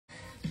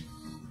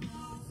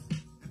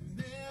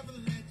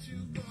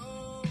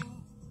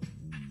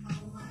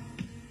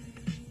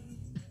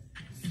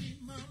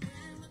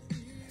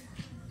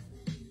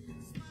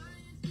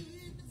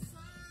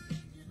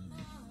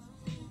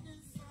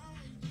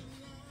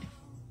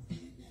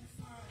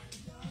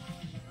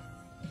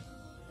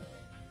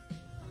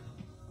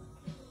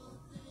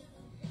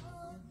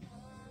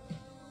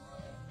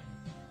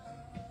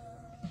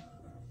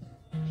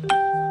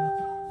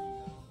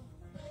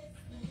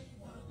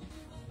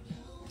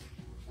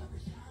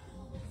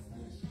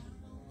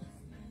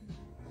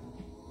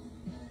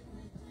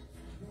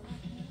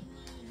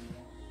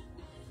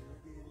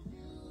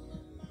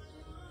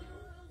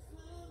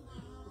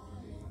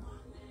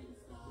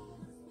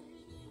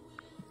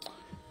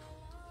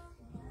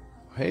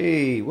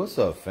Hey, what's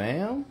up,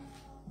 fam?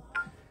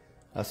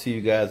 I see you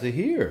guys are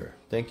here.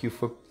 Thank you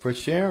for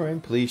sharing.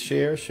 Please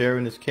share.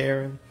 Sharing is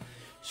caring.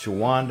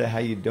 Shawanda, how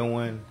you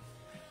doing?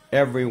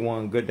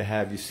 Everyone, good to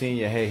have you.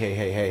 Senior,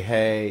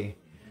 hey.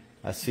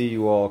 I see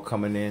you all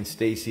coming in.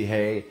 Stacy,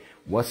 hey.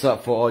 What's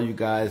up for all you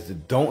guys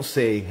that don't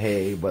say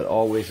hey, but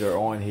always are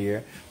on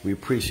here? We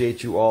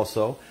appreciate you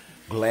also.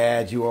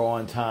 Glad you are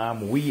on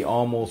time. We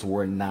almost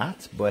were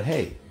not, but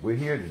hey, we're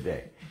here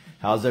today.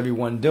 How's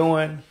everyone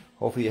doing?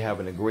 Hopefully you're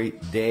having a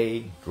great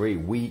day, great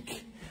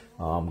week.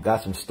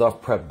 Got some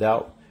stuff prepped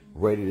out,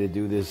 ready to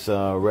do this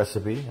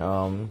recipe.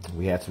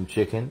 We had some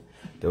chicken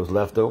that was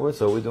left over,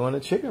 so we're doing a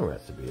chicken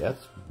recipe.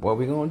 That's what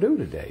we're going to do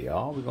today,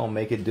 y'all. We're going to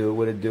make it do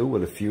what it do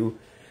with a few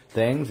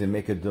things and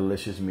make a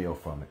delicious meal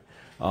from it.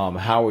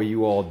 How are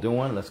you all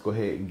doing? Let's go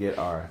ahead and get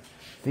our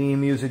theme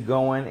music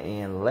going,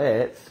 and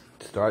let's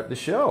start the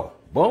show.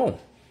 Boom.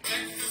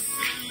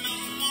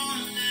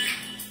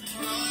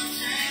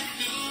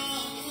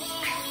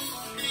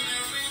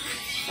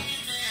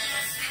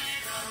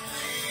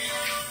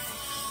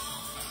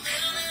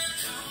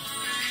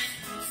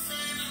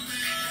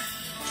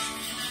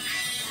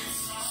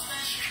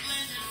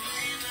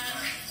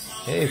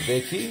 Hey,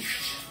 Vicky,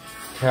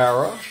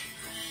 Tara,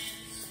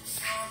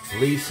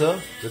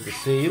 Lisa, good to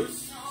see you.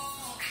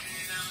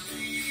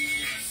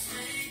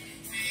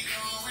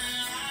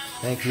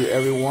 Thank you,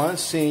 everyone.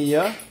 Seeing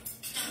ya.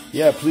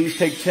 Yeah, please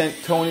take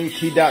Tony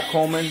T.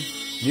 Coleman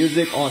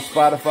music on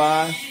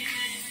Spotify.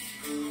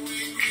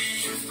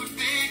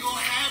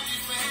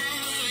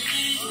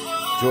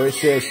 Joy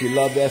says she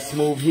loved that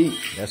smooth heat.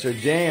 That's her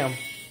jam.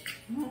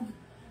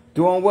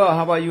 Doing well.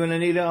 How about you and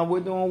Anita? We're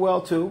doing well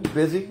too.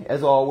 Busy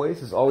as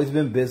always. It's always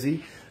been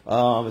busy.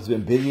 It's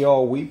been busy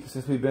all week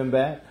since we've been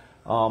back.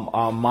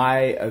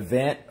 My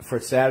event for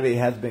Saturday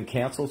has been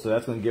canceled, so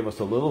that's going to give us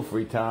a little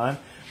free time.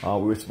 I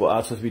was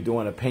supposed to be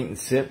doing a paint and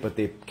sip, but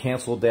they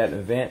canceled that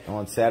event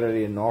on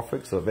Saturday in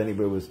Norfolk. So if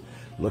anybody was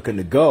looking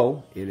to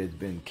go, it has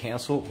been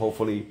canceled.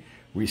 Hopefully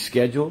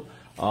rescheduled.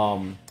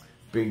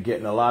 Been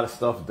getting a lot of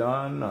stuff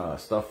done,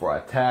 stuff for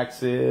our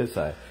taxes.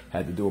 I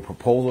had to do a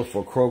proposal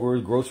for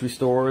Kroger's grocery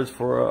stores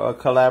for a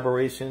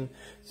collaboration.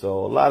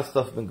 So a lot of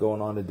stuff has been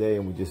going on today,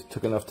 and we just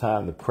took enough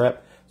time to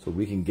prep so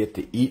we can get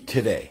to eat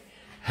today.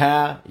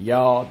 How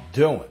y'all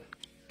doing?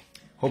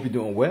 Hope you're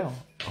doing well.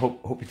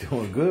 Hope you're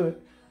doing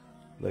good.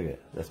 Look at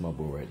that's my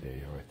boo right there,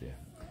 right there.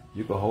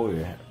 You can hold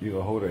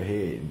her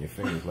head in your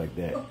fingers like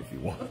that if you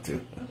want to.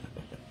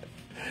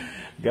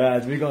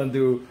 Guys, we're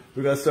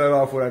gonna start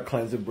off with our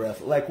cleanser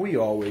breath like we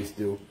always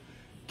do.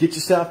 Get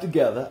yourself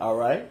together, all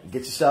right? Get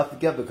yourself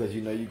together, because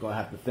you know you're gonna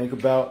have to think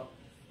about,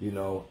 you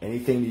know,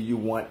 anything that you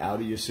want out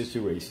of your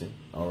situation,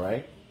 all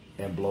right?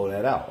 And blow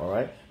that out, all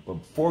right? But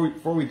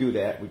before we do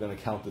that, we're gonna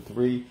count to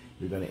 3.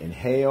 We're gonna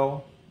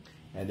inhale,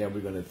 and then we're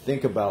gonna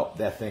think about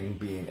that thing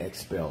being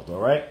expelled, all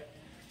right?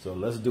 So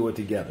let's do it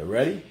together.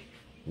 Ready?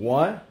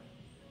 1,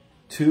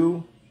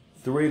 2,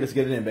 3. Let's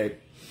get it in, babe.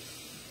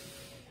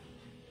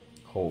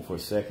 Hold for a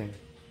second.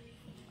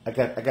 I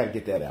got to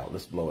get that out.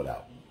 Let's blow it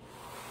out.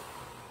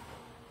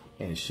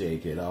 And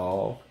shake it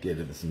off. Give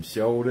it some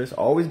shoulders.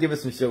 Always give it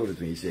some shoulders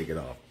when you shake it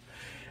off.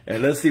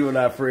 And let's see what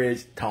our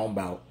fridge talking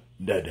about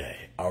today.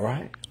 All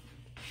right?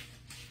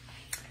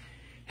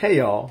 Hey,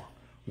 y'all.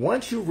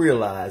 Once you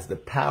realize the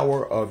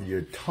power of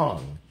your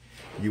tongue,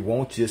 you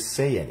won't just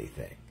say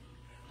anything.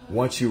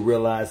 Once you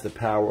realize the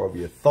power of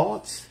your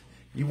thoughts,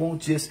 you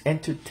won't just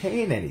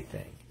entertain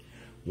anything.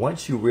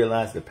 Once you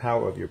realize the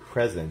power of your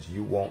presence,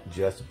 you won't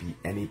just be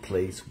any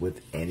place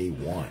with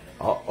anyone.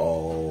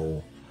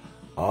 Uh-oh.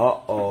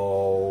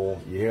 Uh-oh.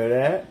 You hear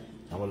that?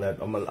 I'm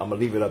gonna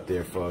leave it up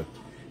there for,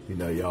 you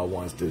know, y'all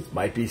wants to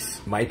might be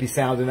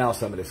sounding out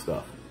some of this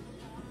stuff.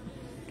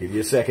 Give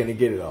you a second to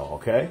get it all,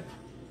 okay?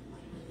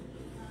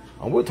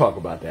 And we'll talk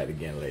about that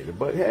again later.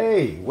 But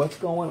hey, what's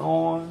going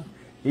on?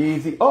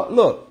 Easy. Oh,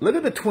 look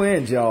at the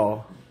twins,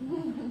 y'all.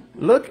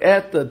 Look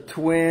at the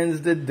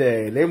twins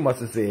today. They must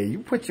have said, you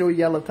put your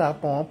yellow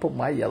top on, put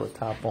my yellow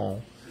top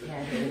on.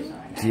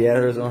 She had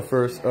hers on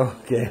first?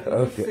 Okay.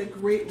 The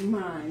great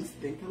minds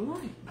think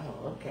alike.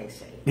 Oh, okay,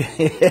 say.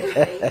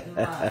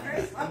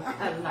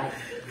 Alike.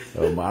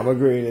 So Mama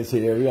Green is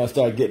here. We're going to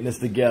start getting this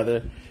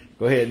together.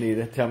 Go ahead,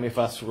 Nita. Tell me if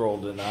I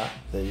scrolled or not.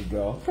 There you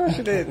go. Of course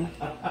you didn't.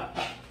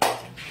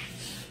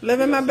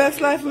 Living my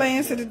best life,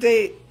 laying to the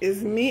date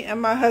is me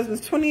and my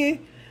husband's 20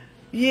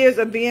 years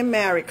of being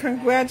married.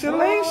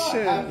 Congratulations.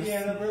 Oh, happy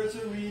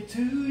anniversary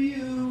to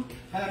you.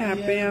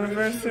 Happy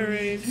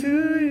anniversary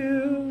to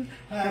you.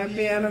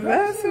 Happy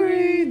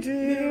anniversary,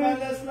 dear. My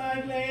last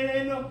night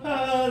laying no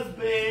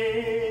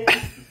husband.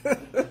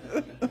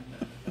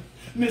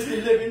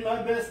 Mr. Living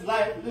my best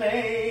life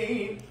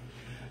lane.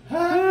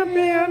 Happy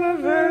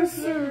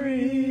anniversary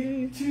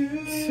to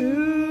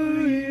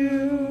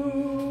you.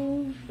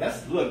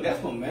 That's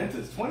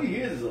momentous. 20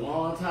 years is a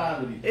long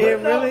time to be It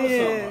really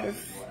is.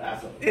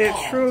 It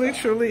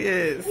truly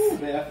is. Ooh,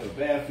 man, I feel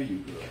bad for you,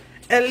 girl.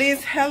 At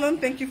least Helen,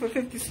 thank you for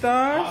 50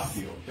 stars. I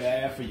feel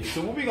bad for you.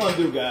 So what we gonna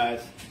do,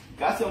 guys?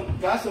 Got some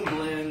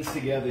blends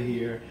together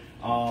here.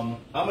 I'm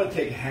going to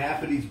take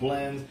half of these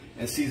blends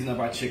and season up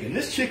our chicken.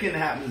 This chicken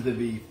happens to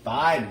be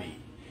thigh meat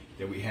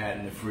that we had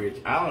in the fridge.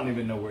 I don't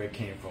even know where it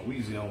came from. We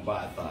usually don't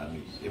buy thigh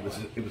meat. It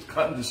was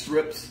cut into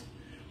strips,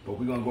 but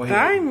we're going to go ahead.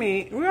 Thigh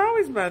meat? We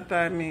always buy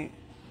thigh meat.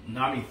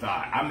 No, I mean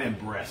thigh. I meant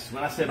breast.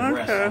 When I said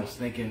breast, I was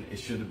thinking it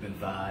should have been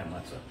thigh.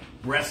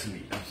 Breast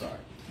meat. I'm sorry.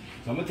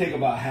 So I'm going to take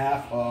about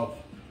half of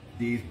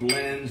these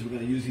blends. We're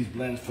going to use these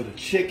blends for the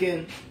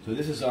chicken. So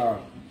this is our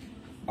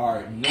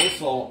no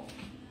salt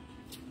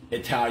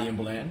Italian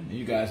blend.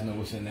 You guys know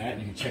what's in that.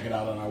 You can check it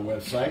out on our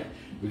website.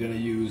 We're going to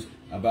use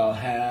about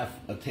half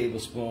a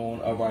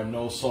tablespoon of our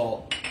no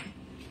salt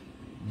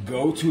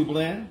go-to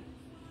blend.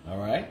 All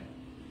right.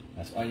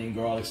 That's onion,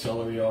 garlic,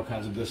 celery, all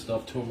kinds of good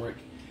stuff, turmeric.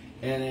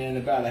 And then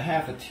about a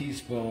half a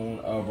teaspoon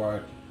of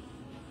our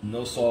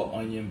no salt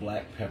onion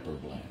black pepper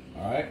blend.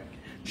 All right.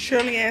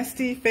 Shirley Ann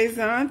Steve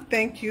Faison,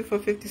 thank you for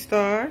 50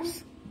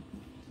 stars.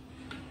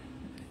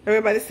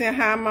 Everybody saying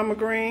hi, Mama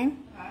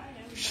Green.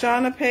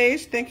 Shauna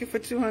Page, thank you for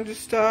 200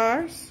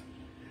 stars.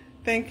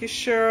 Thank you,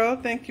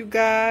 Cheryl. Thank you,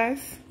 guys.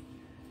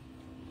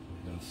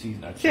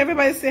 Can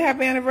everybody say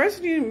happy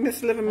anniversary,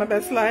 Miss Living My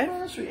Best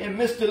Life? And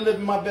Mr.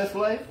 Living My Best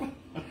Life.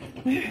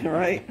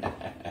 Right.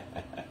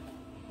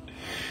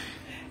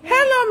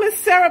 Hello, Miss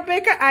Sarah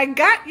Baker. I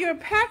got your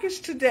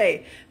package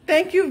today.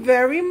 Thank you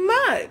very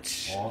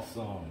much.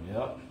 Awesome.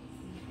 Yep.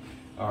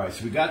 All right,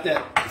 so we got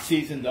that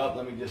seasoned up.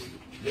 Let me just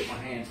get my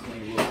hands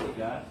clean real quick,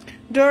 guys.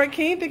 Dora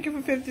King, thank you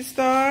for 50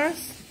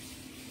 stars.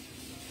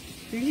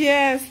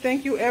 Yes,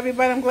 thank you,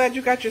 everybody. I'm glad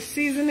you got your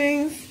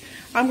seasonings.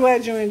 I'm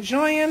glad you're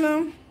enjoying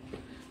them.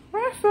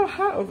 Why is it so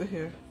hot over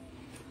here?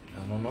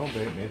 I don't know,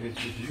 babe. Maybe it's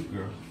just you,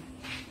 girl.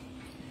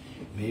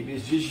 Maybe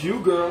it's just you,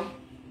 girl.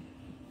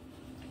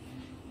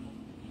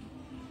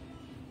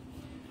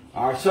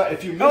 All right, so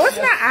if you missed it's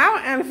not our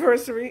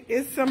anniversary.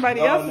 It's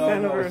somebody else's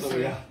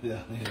anniversary.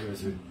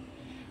 Anniversary.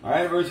 Our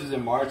anniversary is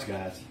in March,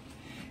 guys.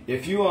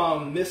 If you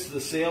missed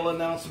the sale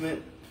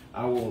announcement,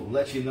 I will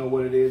let you know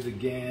what it is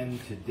again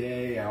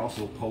today. I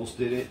also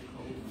posted it.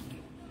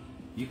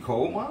 You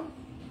cold, Mom?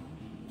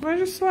 Where's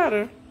your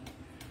sweater?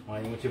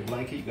 Why you want your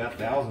blanket? You got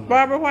thousands.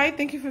 Barbara White,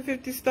 thank you for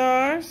 50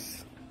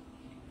 stars.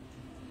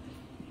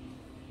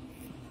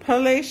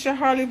 Palacia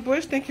Harley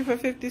Bush, thank you for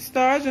 50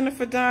 stars.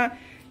 Jennifer Don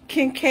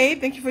Kincaid,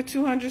 thank you for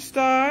 200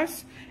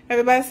 stars.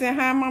 Everybody saying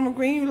hi, Mama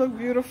Green. You look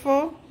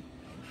beautiful.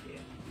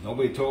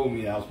 Nobody told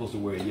me I was supposed to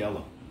wear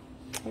yellow.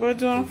 We're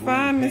doing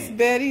fine, Miss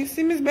Betty.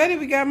 See, Miss Betty,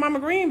 we got Mama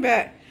Green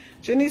back.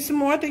 Janice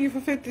Moore, thank you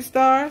for 50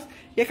 stars.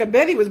 Yeah, because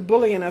Betty was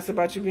bullying us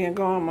about you being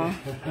gone, Mom.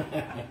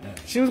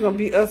 She was going to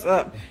beat us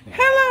up.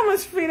 Hello,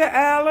 Miss Frida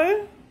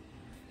Allen.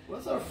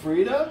 What's up,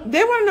 Frida?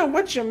 They want to know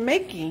what you're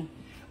making.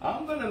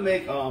 I'm going to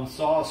make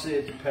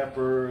sausage,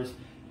 peppers,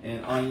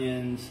 and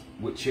onions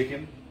with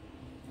chicken.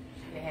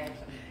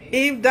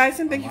 Eve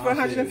Dyson, thank you for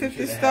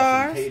 150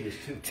 stars.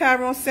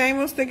 Tyrone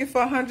Samuels, thank you for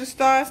 100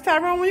 stars.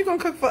 Tyrone, when you going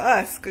to cook for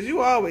us? Because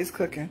you always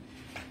cooking.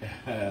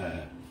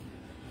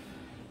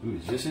 We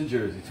was just in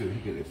Jersey, too.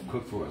 He could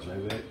cook for us,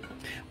 right, babe?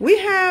 We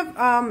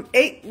have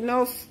 8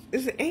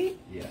 is it 8?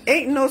 Yes.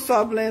 8 no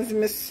salt blends,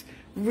 Miss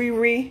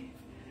Riri.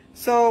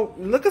 So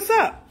look us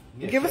up.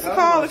 Yeah, give us a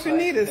call if you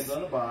need us.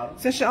 On the bottom.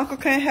 Since your uncle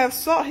can't have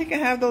salt, he can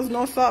have those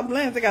no salt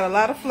blends. They got a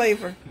lot of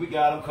flavor. We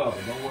got them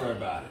covered. Don't worry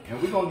about it.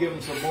 And we're going to give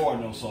them some more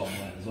no salt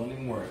blends. Don't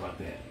even worry about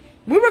that.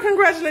 We were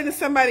congratulating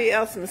somebody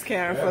else, Miss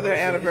Karen, for their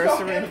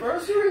anniversary.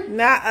 Anniversary?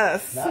 Not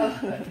us.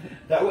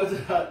 That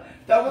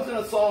wasn't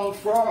a song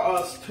for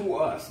us to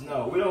us.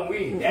 No, we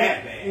ain't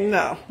that bad.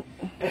 No.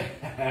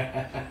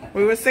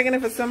 We were singing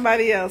it for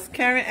somebody else.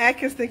 Karen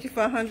Atkins, thank you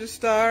for 100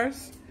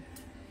 stars.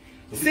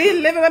 See,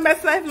 Living My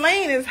Best Life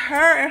Lane is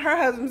her and her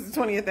husband's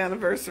 20th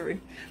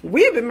anniversary.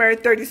 We've been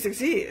married 36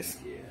 years.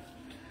 Yeah.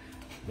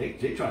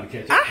 They trying to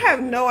catch up. I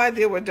have no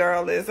idea where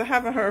Darrell is. I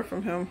haven't heard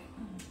from him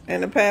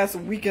in the past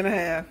week and a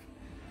half.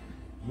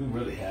 We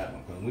really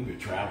haven't, because we've been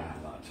traveling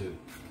a lot, too.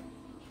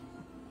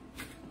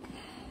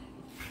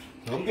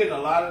 So I'm getting a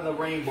lot of the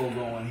rainbow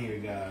going here,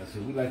 guys.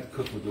 So we like to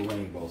cook with the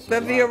rainbow. So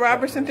Bevia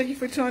Robertson, thank you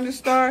for 200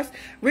 stars.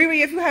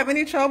 Riri, if you have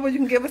any trouble, you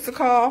can give us a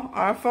call.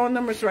 Our phone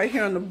number is right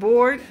here on the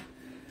board.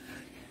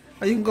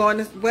 Or you can go on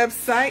this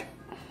website.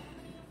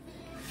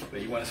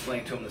 But you want to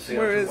explain to them the sale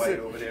Where white is it?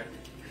 over there?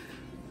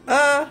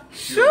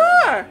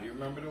 Sure. You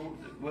remember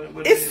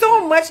what it's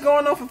so much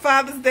going on for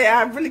Father's Day.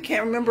 I really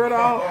can't remember it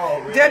all.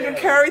 Oh, really? Dedrick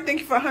Curry,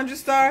 thank you for 100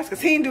 stars.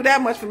 Because he didn't do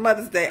that much for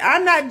Mother's Day.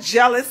 I'm not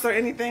jealous or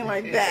anything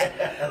like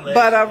that.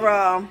 But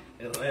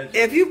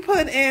if you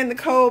put in the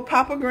code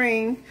Papa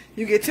Green,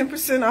 you get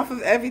 10% off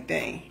of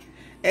everything.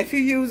 If you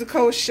use the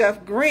code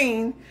Chef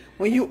Green,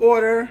 when you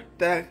order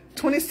the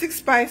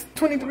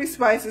 23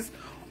 spices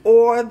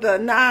or the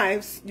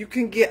knives, you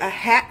can get a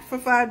hat for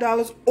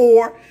 $5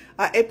 or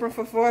an apron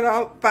for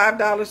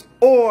 $5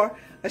 or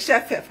a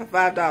chef hat for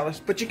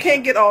 $5. But you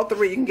can't get all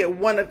three. You can get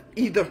one of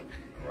either.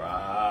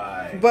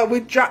 Right. But we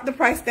dropped the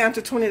price down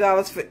to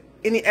 $20 for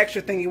any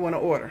extra thing you want to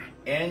order.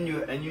 And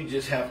you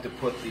just have to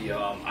put the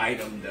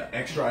the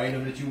extra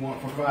item that you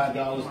want for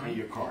 $5 in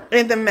your cart.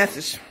 In the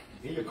message.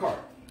 In your cart.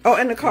 Oh,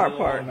 and the car It'll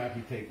part.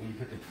 automatically take, when you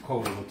put the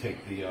code, it will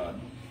take the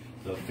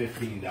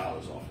 $15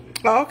 off of it.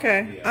 Oh,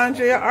 okay. Yeah,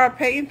 Andrea R.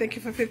 Payton, thank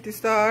you for 50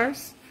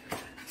 stars.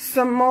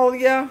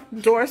 Samolia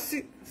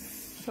Dorsey.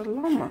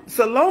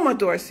 Saloma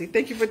Dorsey,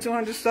 thank you for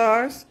 200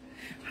 stars.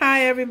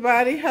 Hi,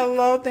 everybody.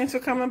 Hello. Thanks for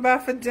coming by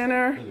for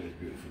dinner. Look at this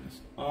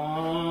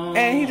beautifulness.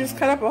 And he just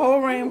cut up a whole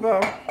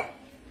rainbow.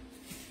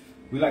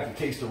 We like to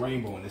taste the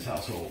rainbow in this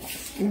household.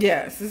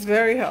 Yes, it's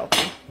very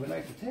healthy. We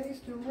like to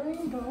taste the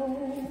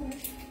rainbow.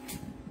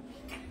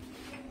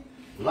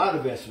 A lot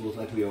of vegetables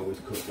like we always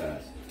cook,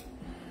 guys.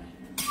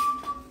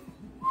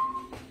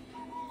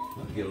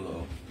 Let's get a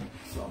little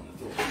something to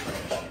throw in the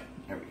trash.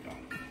 There we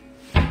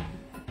go.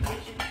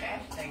 Where's your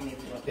trash thing?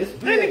 It's In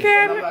big. the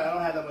cabinet. I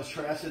don't have that much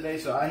trash today,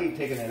 so I hate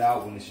taking it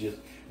out when it's just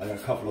like a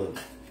couple of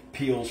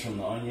peels from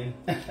the onion.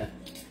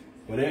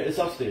 But it's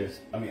upstairs.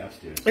 I mean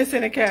upstairs. It's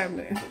in the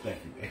cabinet. Thank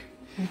you, babe.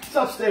 It's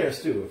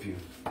upstairs too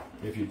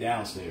if you're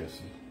downstairs.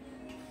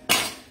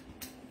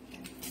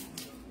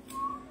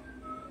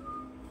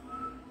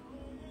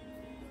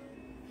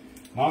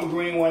 Mama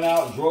Green went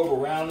out and drove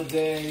around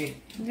today.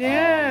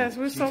 Yes,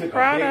 we're so took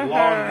proud a of big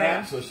long her.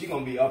 nap, so she's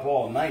gonna be up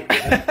all night.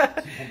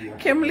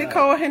 Kimberly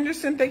Cole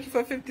Henderson, thank you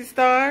for 50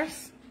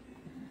 stars.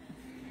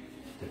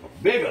 Took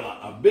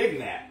a big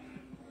nap.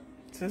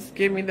 Just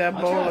give me that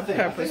I'm bowl trying to of think.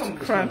 I peppers think to I'm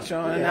just crunch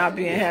gonna- on, and yeah, I'll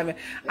be in yeah. heaven.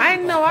 Yeah, I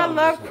I'm know, I gonna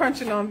love this way.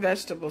 crunching on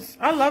vegetables.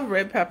 I love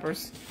red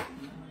peppers.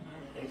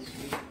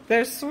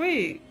 They're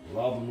sweet.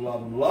 Love them,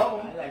 love them, love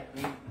them. I like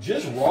green.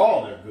 Just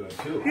raw, they're good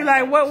too. You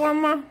like what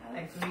one, Ma? I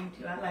like green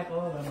too. I like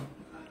all of them.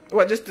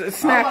 What, just a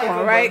snack I like one,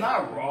 them, right? But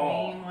not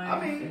raw. Green ones,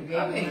 I mean, the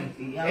red ones,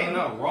 the yellow. ain't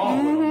nothing wrong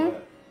with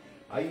them.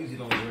 But I usually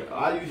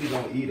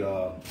don't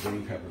eat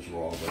green peppers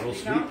raw. But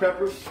those sweet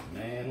peppers,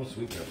 man, those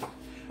sweet peppers.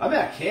 I mean,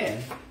 I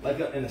can, like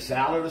in a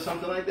salad or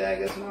something like that. I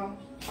guess no.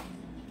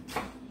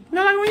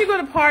 No, like when you go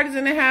to parties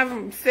and they have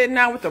them sitting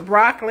out with the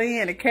broccoli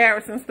and the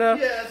carrots and stuff,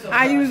 Yeah, I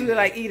sometimes, usually yeah.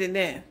 like eat it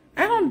then.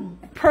 I don't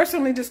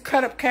personally just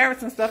cut up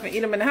carrots and stuff and eat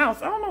them in the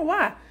house. I don't know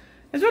why.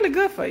 It's really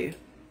good for you.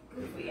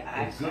 Good for your It's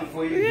eyes. good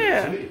for you.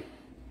 Yeah. Good for you.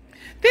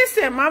 They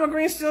said Mama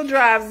Green still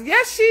drives.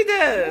 Yes, she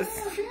does.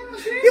 You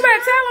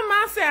better tell him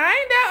I said I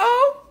ain't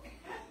that old.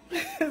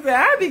 I said,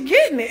 I be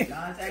getting it. As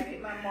long as I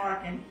get my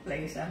marking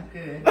place, I'm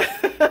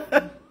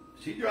good.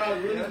 She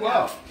drives really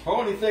well. Her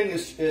only thing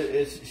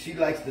is she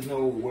likes to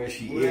know where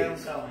she Where I'm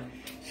is. going.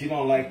 She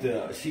don't like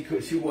to. She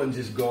wouldn't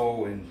just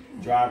go and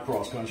drive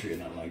cross country or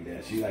nothing like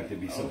that. She like to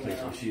be someplace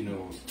where she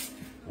knows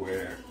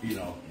where her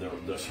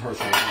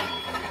surroundings.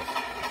 I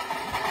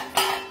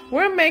guess.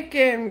 We're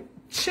making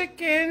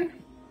chicken,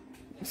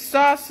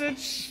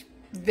 sausage,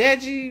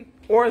 veggie,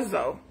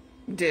 orzo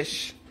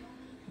dish.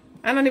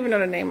 I don't even know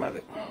the name of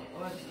it. Oh,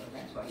 orzo.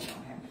 That's why you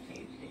don't have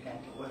potatoes. They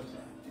got the orzo.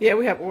 Yeah,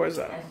 we have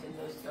orzo. That's the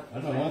little stuff. I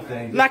know one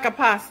thing. Like a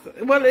pasta.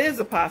 Well, it is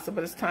a pasta,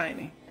 but it's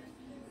tiny.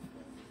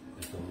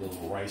 It's a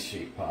little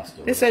rice-shaped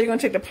pasta. They say you're going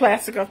to take the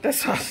plastic off that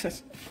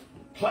sausage.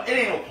 It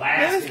ain't no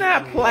plastic. It's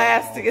not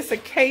plastic. It's a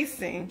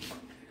casing.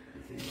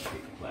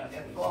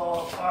 That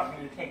fall apart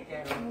when you take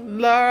that off.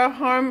 Laura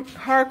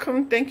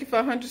Harcum, thank you for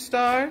 100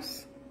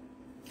 stars.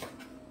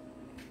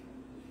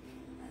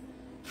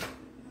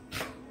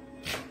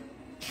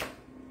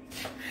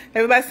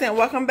 Everybody saying,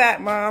 welcome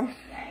back, Mom.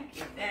 Thank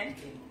you, thank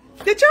you.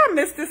 Did y'all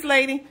miss this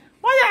lady?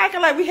 Why y'all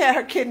acting like we had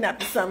her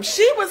kidnapped or something?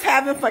 She was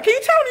having fun. Can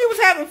you tell me you was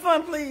having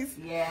fun, please?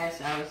 Yes,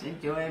 I was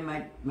enjoying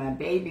my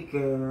baby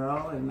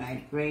girl and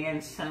my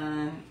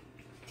grandson,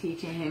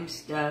 teaching him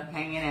stuff,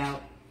 hanging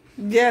out.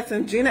 Yes,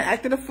 and Gina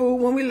acted a fool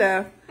when we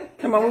left.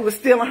 Come on, we were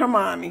stealing her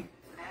mommy.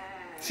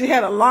 She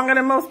had it longer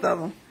than most of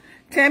them.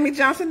 Tammy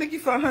Johnson, thank you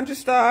for 100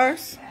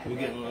 stars. We're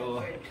getting a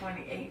little.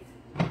 28th.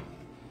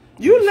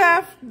 You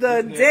left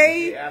the Yeah,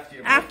 day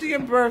after after your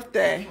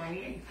birthday.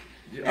 28th.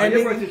 And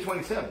Your then- birthday's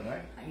 27,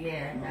 right?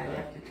 Yeah, I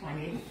left the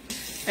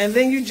 28th. And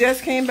then you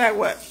just came back,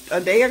 what,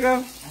 a day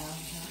ago?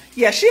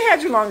 Yeah, she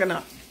had you long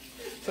enough.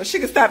 So she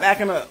could stop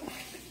acting up.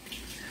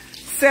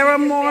 Sarah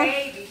Moore,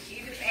 Baby, she's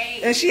a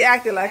baby. and she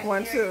acted like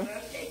one too.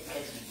 Birthday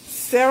present.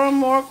 Sarah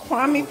Moore,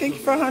 Kwame, thank you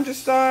for 100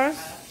 stars.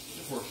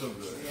 It works so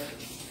good.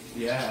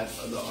 Yeah, I had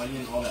the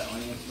onion, all that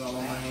onion smell on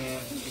my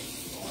hand.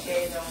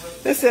 Days over.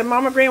 They said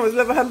Mama Green was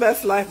living her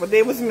best life, but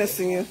they was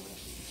missing you.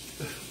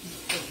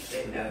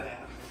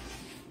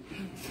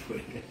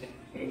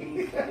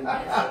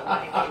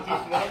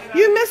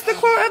 You missed the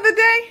quote of the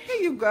day?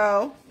 Here you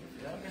go.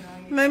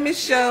 Let me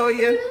show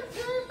you.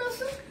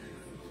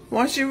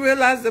 Once you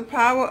realize the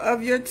power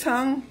of your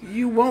tongue,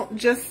 you won't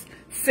just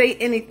say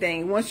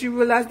anything. Once you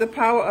realize the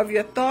power of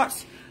your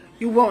thoughts,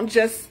 you won't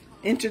just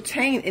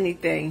entertain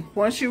anything.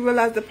 Once you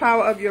realize the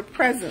power of your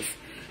presence,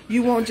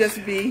 you won't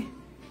just be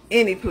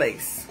any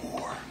place.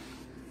 Or.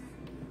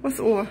 What's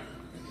or?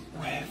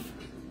 With.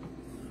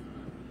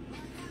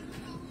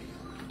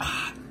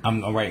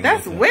 I'm writing.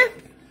 That's that. with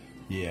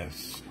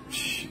Yes.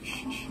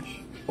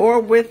 or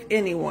with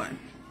anyone.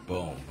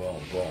 Boom, boom,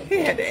 boom. He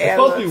had to It's add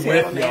a supposed to little be tail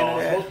with, on the end y'all.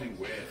 of It's that. supposed to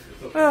be with.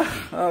 It's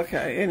okay.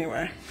 Okay,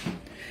 anyway.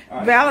 All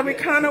right. Valerie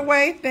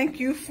Conaway, thank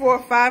you for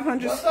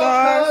 500 What's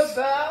stars. up,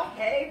 Val?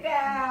 Hey,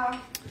 Val.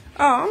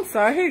 Oh, I'm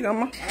sorry. Here you go,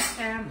 Ma. That's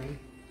family.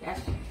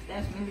 That's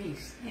my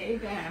niece. Hey,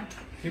 down.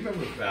 You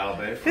remember Val,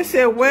 babe? They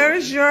said, "Where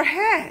is your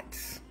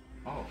hat?"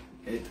 Oh,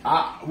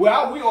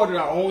 well, we ordered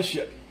our own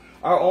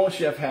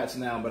chef hats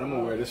now, but I'm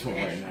gonna wear this one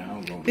right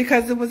now.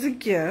 Because it was a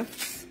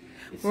gift.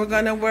 We're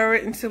gonna wear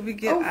it until we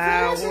get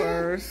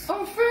ours.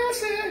 Oh,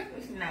 fancy!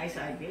 It's a nice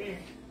idea.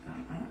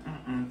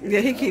 Yeah,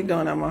 he keep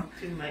doing that, Ma.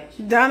 Too much.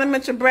 Donna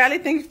Mitchell Bradley,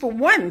 thank you for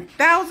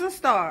 1,000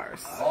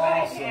 stars.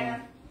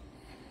 Awesome.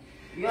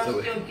 You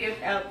also still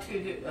give out to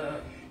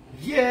the.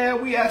 Yeah,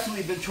 we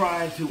actually been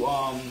trying to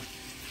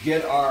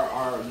get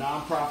our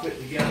nonprofit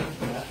together.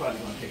 That's probably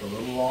gonna take a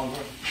little longer.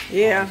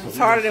 Yeah, So it's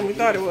harder than we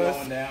thought it was.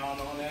 Slowing down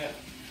on that.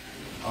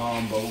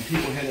 But when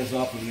people hit us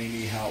up and they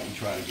need help, we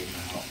try to give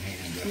them a help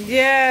hand.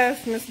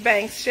 Yes, Miss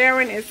Banks.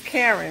 Sharon is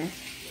Karen.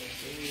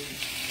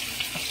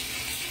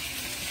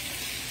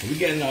 We're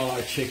getting all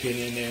our chicken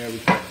in there.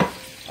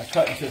 I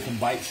cut into some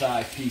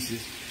bite-sized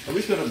pieces. We're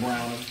just gonna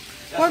brown them.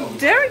 Well,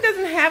 Derek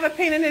doesn't have a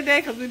painting today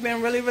because we've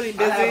been really, really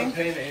busy. I haven't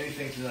painted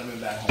anything since I've been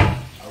back home.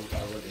 I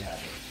really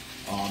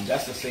haven't.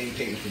 That's the same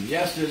painting from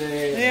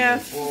yesterday.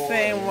 Yes,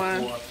 same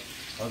one.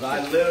 Because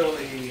I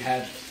literally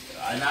had,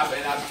 and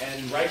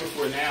right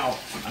before now,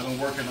 I've been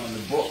working on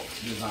the book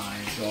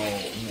design, so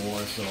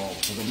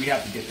we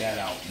have to get that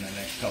out in the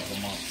next couple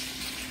of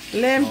months.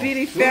 Lynn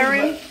Beatty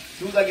Ferry.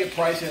 As soon as I get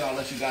pricing, I'll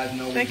let you guys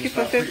know. Thank you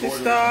for 50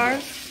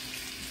 stars.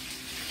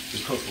 The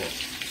cookbook.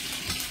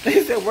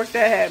 He said, work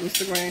that hat,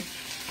 Mr. Green.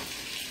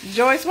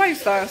 Joyce, why you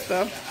starting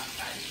stuff?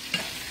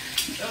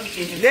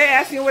 They're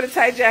asking you what a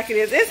tight jacket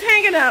is. It's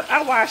hanging up.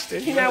 I washed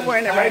it. He's not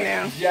wearing it right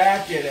now.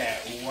 Jacket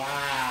at,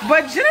 wow.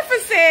 But Jennifer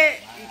said,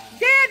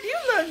 Dad, you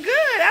look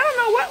good. I don't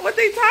know what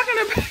they talking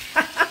about.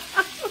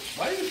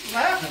 Why are you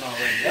laughing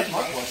already? That's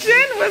my question.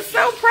 Jen was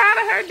so proud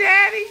of her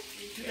daddy.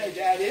 Hey,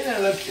 Daddy, it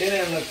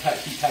didn't look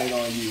too tight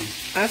on you.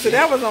 I said,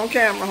 that was on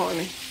camera,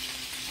 honey.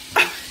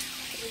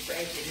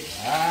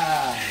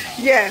 Wow.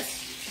 Yes.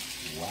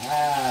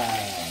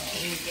 Wow.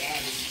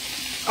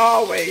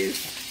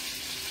 Always.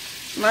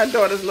 My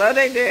daughters love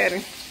their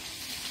daddy.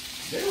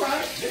 They're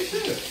right. They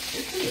should.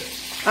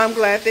 I'm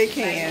glad they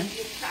can.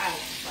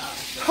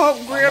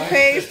 Hope Greer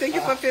Page, thank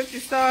you for 50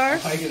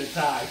 stars. I get a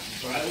tie.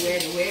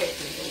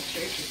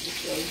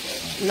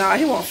 Nah,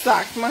 he wants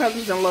socks. My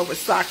husband's in love with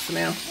socks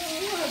now.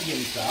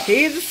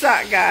 He's a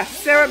sock guy.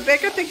 Sarah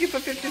Baker, thank you for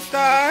 50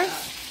 stars.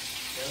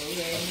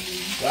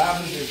 What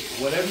happens is,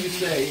 whatever you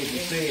say, if you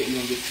say it, you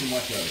don't get too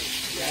much of it.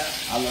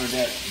 I learned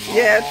that.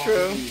 Yeah,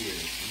 true.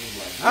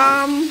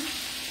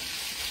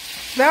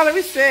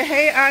 Valerie said,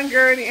 hey, Aunt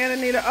Gertie and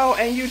Anita. Oh,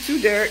 and you too,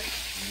 Derek.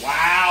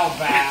 Wow,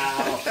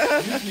 Val.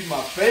 You be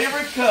my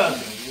favorite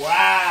cousin.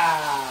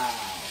 Wow.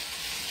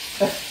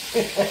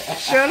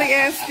 Shirley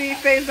Ann Steve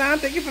Faison,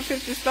 thank you for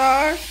 50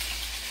 stars.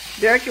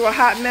 Derek, you're a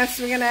hot mess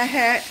swinging that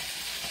hat.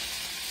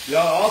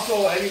 Y'all,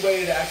 also,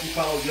 anybody that actually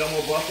follows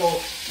Yomo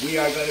Buckle, we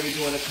are going to be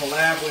doing a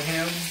collab with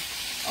him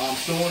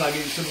soon. I'll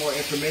give you some more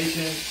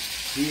information.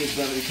 He is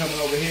going to be coming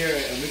over here,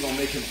 and we're going to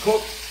make him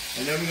cook.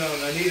 And then we're going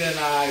to, Anita and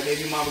I,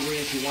 maybe Mama Green,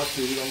 if she wants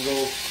to, we're going to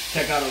go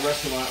check out a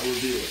restaurant and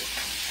review it.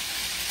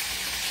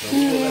 So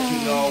we'll let you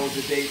know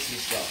the dates and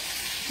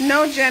stuff.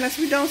 No, Janice,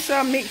 we don't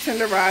sell meat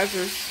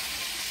tenderizers.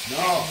 No.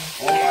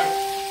 Oh, my.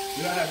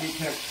 You don't have meat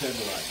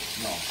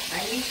tenderizers. No.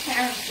 My niece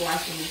parents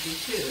watching with you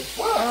too.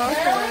 What?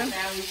 Okay.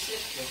 Now we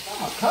sister.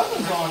 My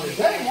cousin's on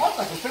today. What's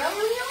like a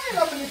family reunion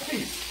up in this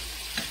piece?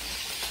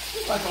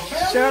 It's like a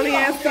family Shirley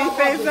Ann Steve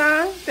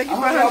Faison, thank you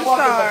for 100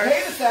 stars.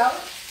 Potato salad.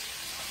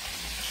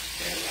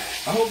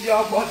 I hope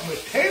y'all bought some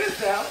potato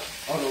salad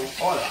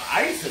or the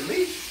ice at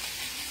least.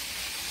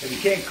 If you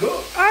can't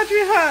cook.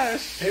 Audrey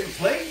Hush. Paper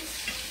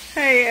plates.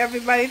 Hey,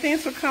 everybody.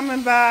 Thanks for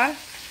coming by.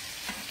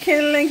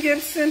 Kenlyn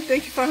Gibson,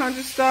 thank you for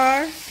 100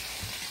 stars.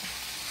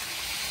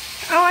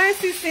 Oh, I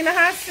didn't see Cena.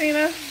 Hi,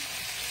 Cena.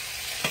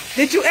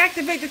 Did you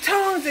activate the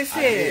tones, they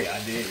said? I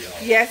did,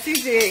 y'all. Yes, he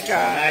did,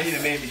 guys. Now you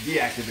done made me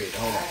deactivate it.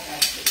 Hold on.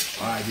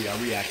 All right, yeah, I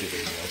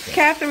reactivated it. Okay.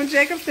 Catherine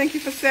Jacobs, thank you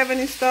for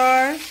 70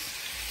 stars.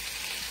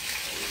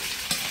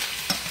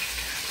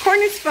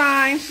 Courtney's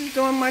fine. She's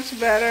doing much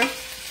better.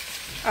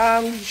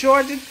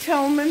 Georgia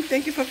Tillman,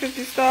 thank you for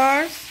 50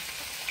 stars.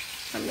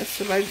 I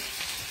missed it.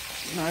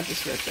 No, I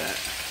just read that.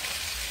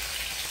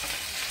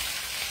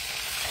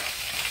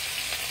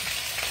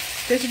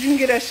 They said you can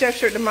get that chef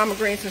shirt to Mama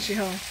Green since she's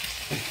home.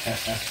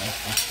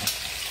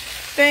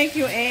 Thank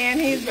you, Ann.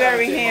 He's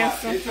very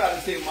handsome. They tried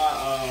to say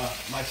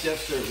my chef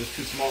shirt was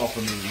too small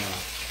for me now.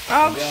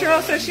 Oh,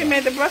 Cheryl said she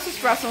made the Brussels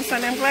sprouts on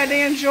Sunday. I'm glad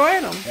they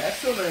enjoyed them.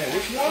 Excellent.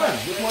 Which one?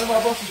 Which one of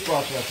our Brussels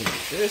sprouts recipes?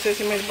 She said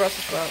she made the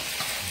Brussels sprouts.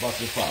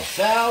 Brussels sprout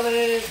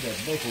salad, the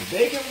maple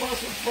bacon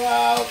Brussels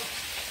sprouts,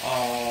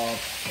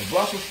 the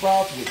Brussels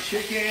sprouts with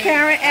chicken.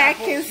 Karen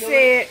Atkins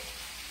said,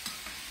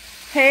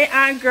 hey,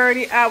 Aunt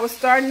Gertie, I was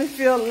starting to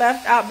feel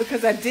left out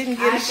because I didn't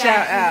get a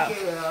shout out.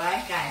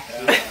 I got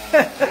you.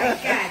 I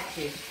got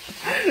you.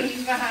 I'm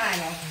keeping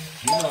behind her.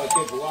 You know, it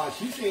takes a while.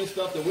 She's seeing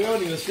stuff that we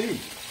don't even see.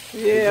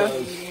 Yeah.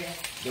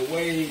 Because the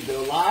way the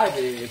live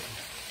is,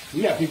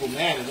 we have people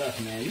mad at us,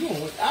 man.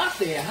 I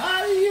said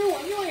hi to you,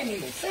 and you ain't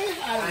even say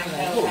hi to me.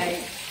 I know,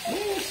 right?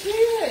 Yeah, see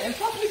it. And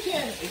plus we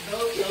can't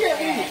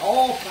read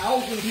all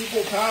 1,000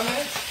 people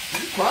comments.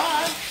 You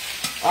crying.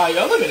 All right,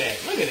 y'all, look at that.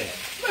 Look at that.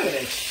 Look at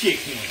that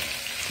chicken.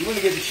 You want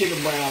to get the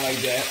chicken brown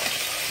like that.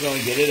 We're going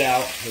to get it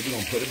out. But we're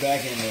going to put it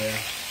back in there.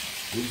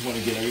 We just want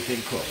to get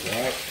everything cooked,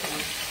 all right?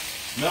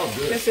 Smells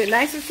good. It's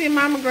nice to see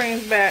Mama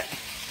Green's back. It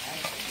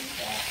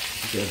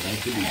says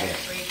nice to be back.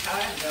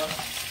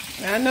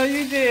 I know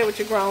you did with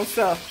your grown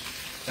self.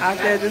 Out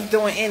there just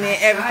doing any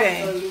and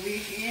everything.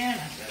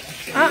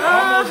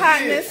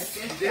 Hotness.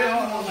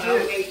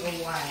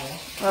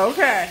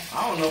 Okay.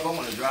 I don't know if I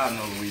want to drive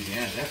no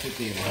Louisiana. That's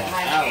 15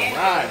 hour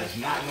ride. It's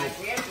not no.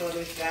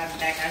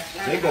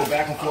 They go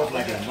back and forth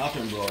like a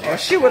nothing, bro. Oh,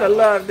 she would have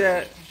loved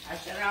that.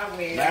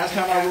 Last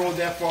time I rode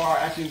that far, I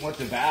actually went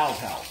to Val's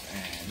house.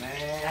 And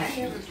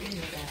man,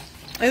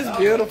 it's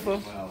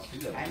beautiful.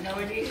 I know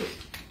it is.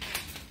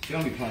 She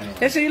don't be playing around.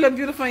 They say you look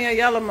beautiful in your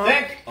yellow, Mom.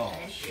 Oh,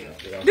 shit.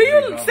 Do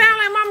you sound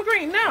like Mama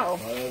Green? No.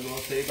 What I was going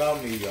to say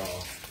about me,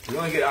 y'all. We're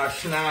going to get our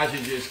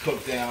schnauzes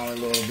cooked down a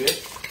little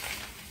bit.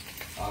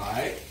 All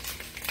right.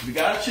 We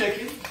got a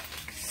chicken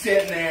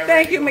sitting there.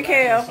 Thank you,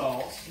 Mikhail.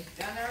 It's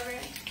done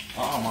already?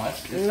 Ma,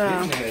 it's No.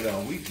 getting there,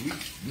 though.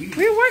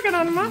 We're working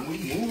on it, Mom. We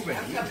moving.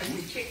 The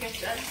chicken's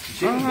done. The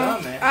chicken's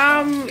done, man.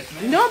 Yes,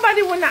 ma'am.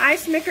 Nobody won the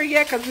ice maker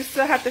yet because we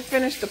still have to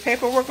finish the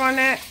paperwork on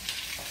that.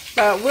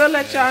 But we'll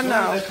let y'all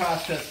know. As soon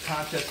as the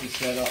contest is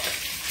set up,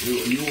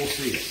 you will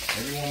see it.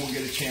 Everyone will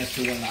get a chance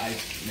to win the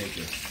ice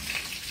maker.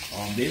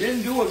 They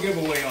didn't do a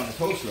giveaway on the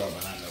toaster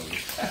oven, I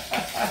noticed.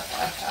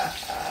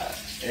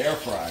 Air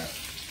fryer.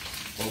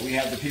 But we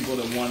have the people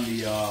that won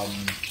the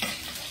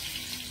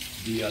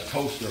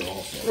toaster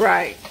also.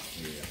 Right.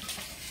 Yeah.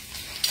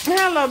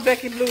 Hello,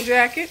 Becky Blue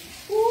Jacket.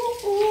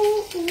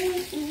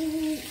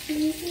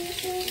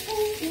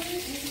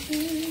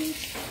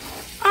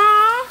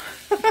 Aw.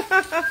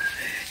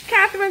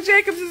 Catherine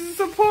Jacobs is a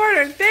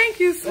supporter. Thank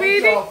you,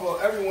 sweetie. Thank y'all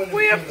for everyone.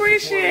 We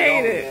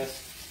appreciate it.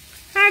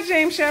 Hi,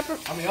 James Shepard.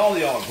 I mean, all of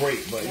y'all are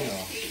great, but you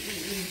know,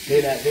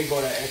 they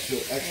go that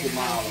extra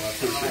mile, and I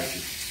appreciate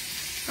you.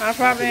 I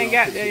probably ain't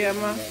got there yet,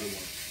 Mom.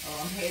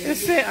 They're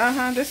saying,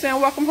 they're saying,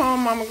 welcome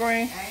home, Mama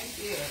Green. Thank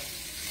you.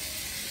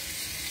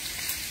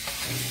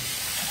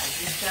 I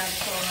just started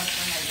calling my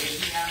son. I did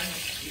it out in the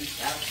street.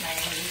 I was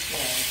playing with his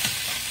dad.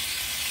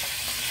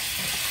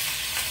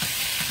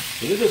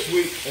 So this is a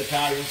sweet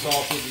Italian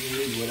sausage. You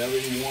can use whatever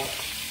you want.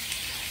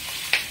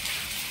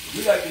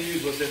 We like to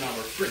use what's in our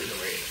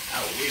refrigerator. How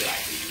we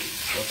like to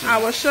use.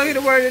 I will show you the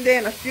word today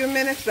in a few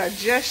minutes. I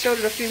just showed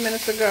it a few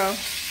minutes ago.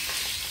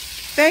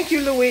 Thank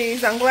you,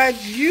 Louise. I'm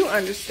glad you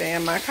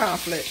understand my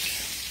conflict.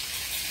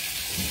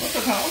 What's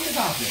the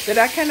conflict? That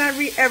I cannot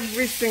read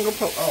every single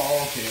post.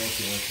 Oh, okay.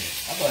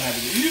 I thought it had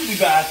to do. You usually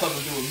got something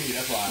to do with me.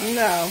 That's why.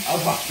 No. I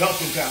was about to felt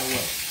some kind of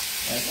way.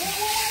 Like,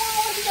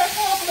 what you got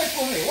conflict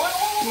for me? What?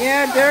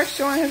 Yeah, Derek's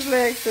showing his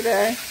legs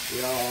today.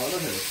 Yo,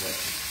 look at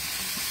this.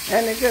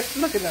 And it just,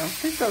 look at him.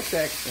 He's so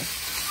sexy.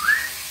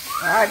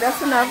 All right,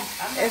 that's enough.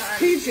 It's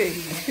PG.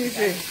 It's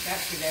PG.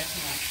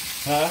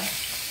 Huh?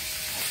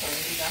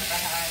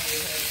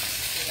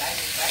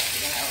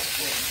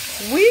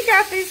 We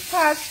got these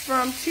pots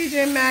from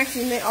TJ Maxx,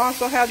 and they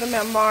also have them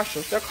at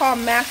Marshall's. They're called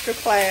Master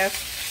Class,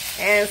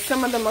 and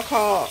some of them are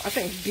called, I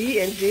think,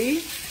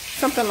 B&D,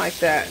 something like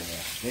that.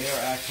 They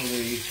are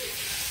actually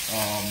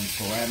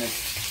ceramic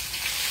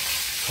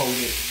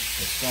coated,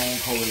 stone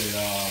coated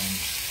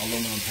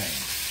aluminum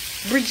paint.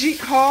 Brigitte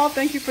Hall,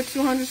 thank you for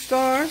 200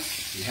 stars.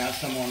 We have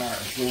some on our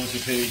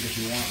influencer page if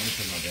you want.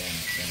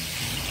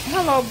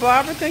 Hello,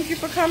 Barbara. Thank you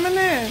for coming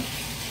in.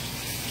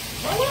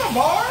 What up,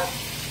 Barb?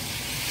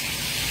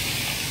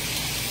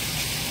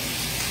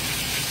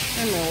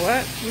 I know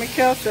what?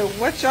 Mikkel said,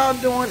 what y'all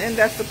doing in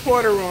that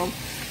supporter room?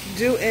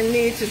 Do I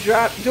need to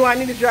drop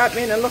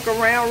in and look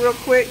around real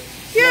quick?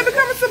 Yeah,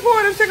 become a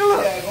supporter. Take a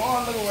look. Yeah, go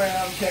on, look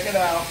around, check it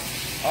out.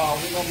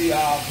 We're going to be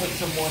putting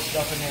some more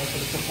stuff in there for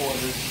the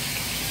supporters.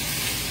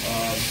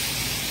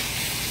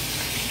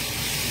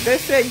 They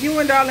said you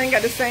and Darlene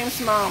got the same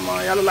smile,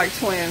 Mom. Y'all look like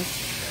twins.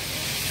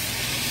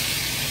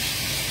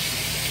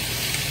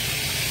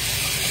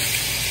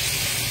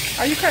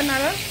 Are you cutting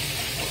that up?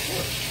 Of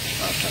course.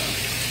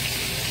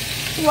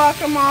 Okay.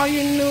 Welcome all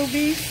you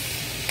newbies.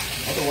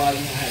 Otherwise,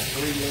 we're going to have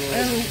 3 years.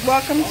 And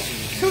welcome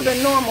to the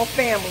normal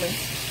family.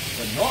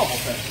 The normal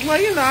family? Well,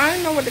 you know, I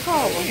didn't know what to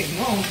call them.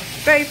 Normal.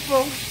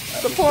 Faithful,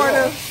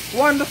 supportive,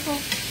 wonderful.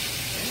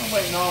 Ain't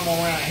nobody normal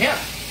around here.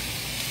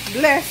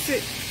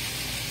 Blessed.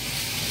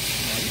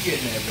 You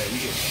getting there, baby. You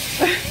getting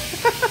there.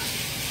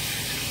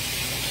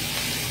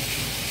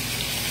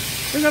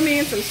 We're going to be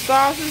in some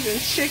sausage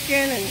and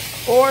chicken and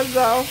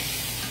orzo.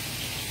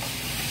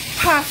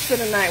 Pasta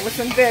tonight with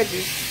some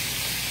veggies.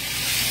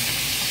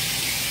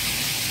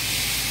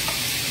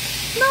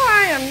 No,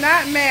 I am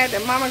not mad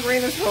that Mama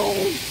Green is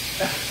home.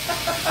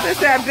 They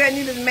said I bet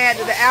you just mad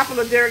that the apple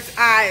of Derek's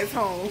eye is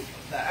home.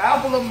 The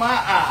apple of my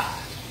eye.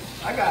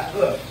 I got,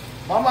 look.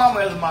 My mama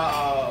is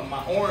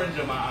my orange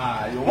of my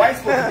eye. Your wife's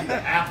supposed to be the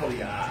apple of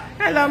your eye.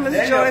 Hello,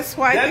 Ms. Joyce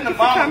White. Thank you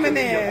for coming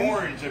in. The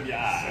orange of your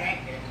eye.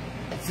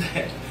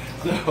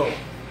 So,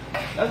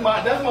 That's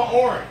my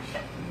orange.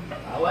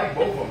 I like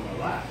both of them a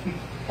lot.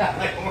 I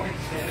like orange.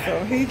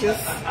 So he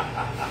just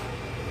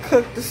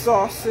cooked the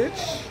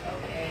sausage.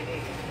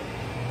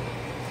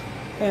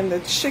 And the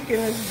chicken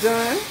is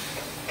done.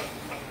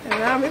 And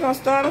now we're going to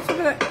start off with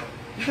that.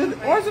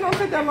 Or is it going to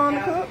take that long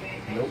to cook?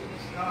 Nope.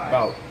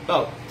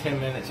 About 10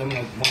 minutes.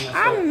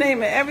 I'm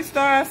naming every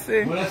star I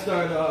see. When I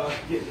start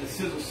getting the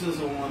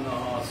sizzle on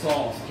the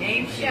sauce.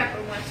 James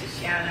Shepherd wants to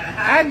shout out.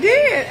 I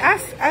did.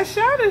 I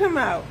shouted him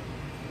out.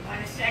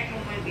 On the second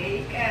one, there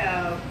you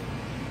go.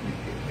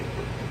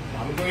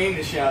 Mama Green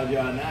to shout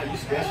y'all now. You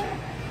special.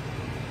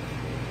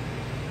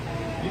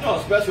 You know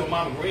special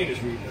Mama Green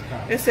is reading the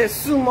comments. It says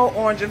sumo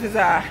orange of his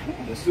eye.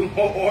 The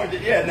sumo orange.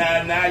 Yeah,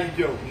 now you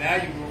joke. Now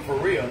you for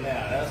real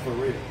now. That's for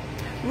real.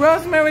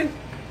 Rosemary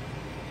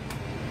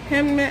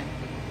Jimenez.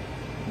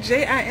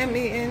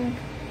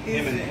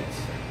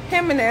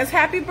 Jimenez.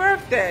 Happy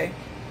birthday.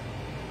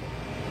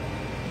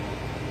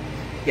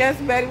 Yes,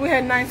 Betty, we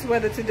had nice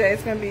weather today.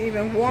 It's going to be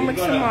even warmer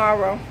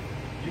tomorrow.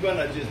 You're going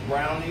to just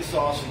brown these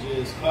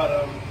sausages, cut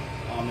them.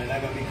 They're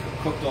not going to be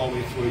cooked all the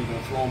way through. You're going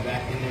to throw them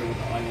back in there with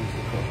the onions to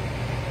cook.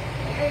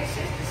 Hey,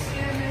 Sister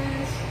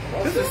Simmons.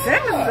 Sister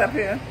Simmons is up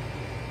here.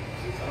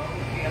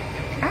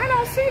 I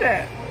don't see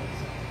that.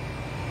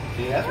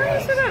 Yeah, that's Where right.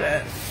 do you see that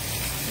at?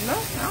 No, I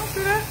don't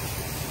see that.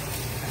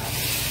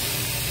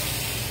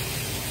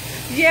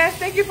 Yes,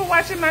 thank you for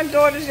watching my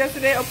daughters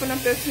yesterday open up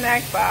their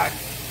snack box.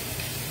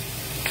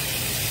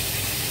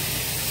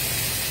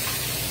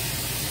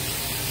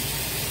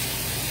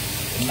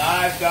 The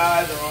knives,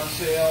 guys, are on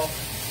sale.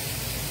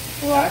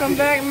 Welcome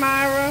back,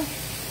 Myra.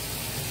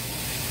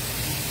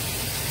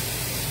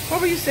 What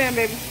were you saying,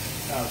 baby?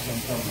 I was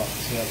talking about the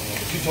sale,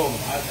 but you told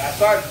them. I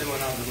started doing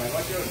it. I was like,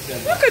 what you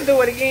said? You could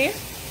do it again.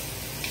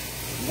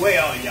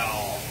 Well,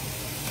 y'all,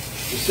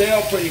 the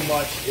sale pretty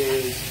much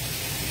is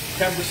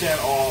 10%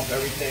 off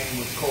everything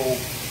with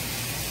code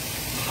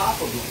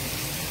Papa Green.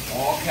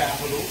 All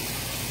capitals,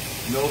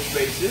 no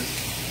spaces.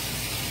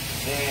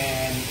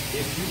 And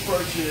if you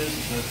purchase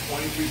the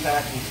 23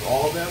 packs with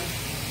all of them,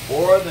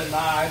 or the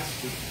knives,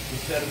 the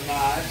set of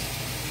knives,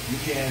 you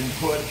can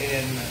put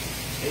in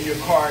your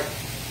cart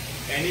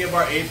any of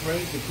our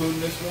aprons,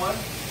 including this one,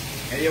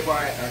 any of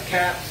our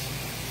caps,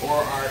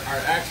 or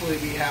actually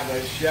we have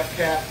a chef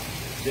cap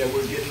that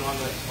we're getting on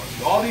the,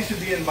 all these should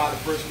be in by the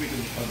first week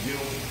of June.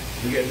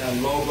 We're getting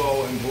a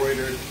logo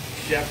embroidered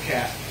chef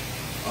cap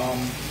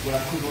with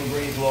our Cooper and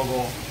Greens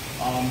logo.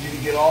 You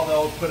can get all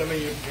those, put them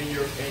in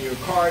your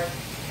cart,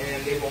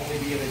 and they will only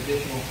be an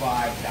additional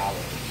 $5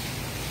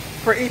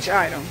 for each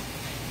item.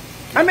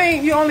 I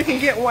mean, you only can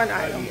get one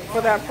item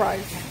for that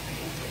price.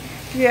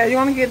 Yeah, you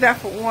only get that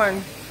for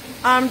one.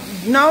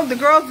 No, the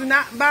girls do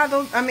not buy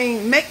those. I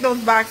mean, make those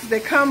boxes. They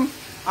come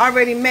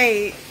already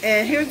made.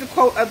 And here's the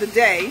quote of the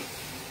day.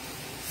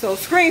 So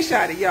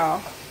screenshot it,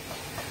 y'all.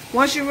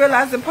 Once you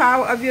realize the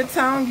power of your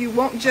tongue, you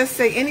won't just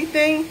say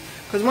anything.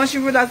 Because once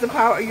you realize the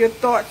power of your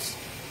thoughts,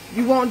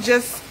 you won't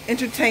just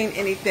entertain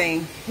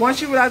anything.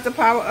 Once you realize the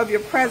power of your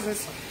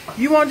presence,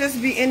 you won't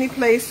just be any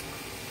place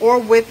or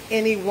with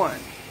anyone.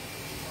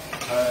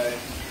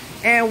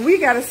 And we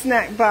got a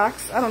snack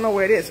box. I don't know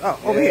where it is. Oh,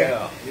 over here.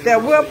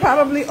 That will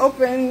probably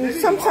open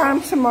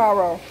sometime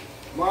tomorrow.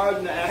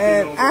 And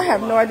I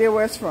have no idea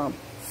where it's from.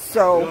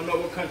 So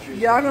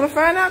y'all gonna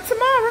find out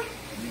tomorrow.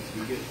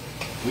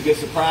 We get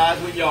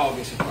surprised when y'all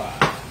get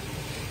surprised.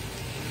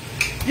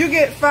 You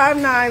get 5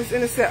 knives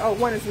in a set. Oh,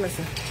 one is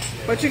missing.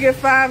 But you get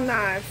 5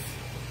 knives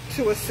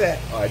to a set.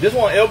 All right, this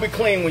one, it'll be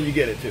clean when you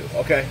get it too,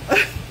 okay?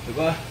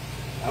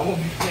 I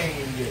won't be clean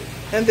when you get it.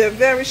 And they're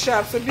very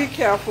sharp, so be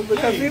careful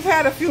because we've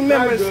had a few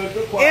members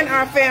in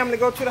our family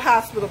go to the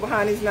hospital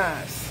behind these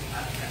knives.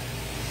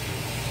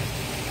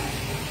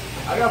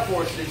 I got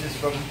 4 stitches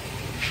from...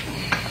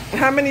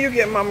 How many you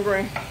get, Mama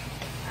Green?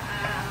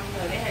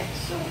 No, they had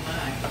so much.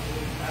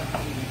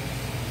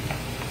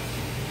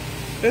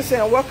 They're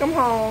saying, welcome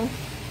home.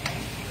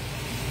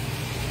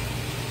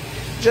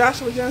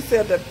 Joshua just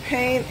said the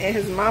pain in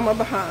his mama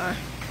behind.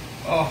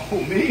 Oh,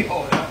 me?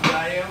 Oh, that's what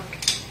I am?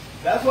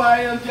 That's why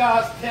I am,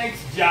 Josh. Thanks,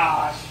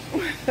 Josh.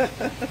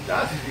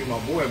 Josh used to be my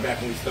boy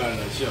back when we started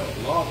that show.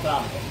 A long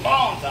time ago.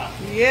 Long time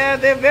ago. Yeah,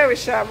 they're very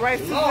sharp, right,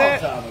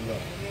 Suzette? Long time ago.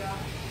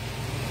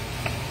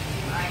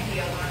 My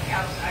heel on the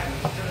outside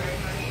was still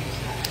hurting on the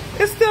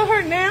inside. It still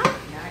hurt now? Not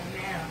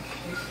now.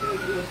 It's still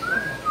good.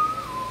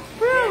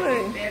 Really?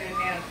 It's better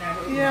now. It's not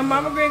hurting. Yeah,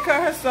 Mama Green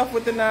cut herself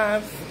with the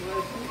knives.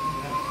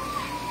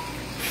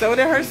 So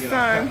did her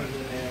son.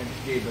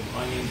 Gave the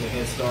onions a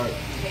head start.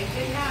 They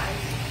did not.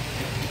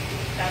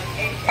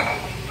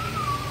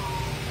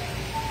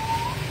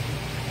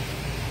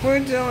 We're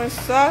doing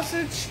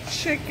sausage,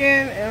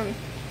 chicken, and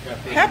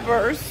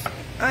peppers,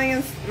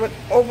 onions with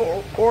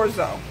over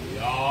orzo.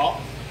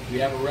 Y'all, we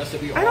have a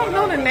recipe. I don't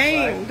know the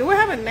name. Do we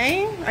have a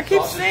name? I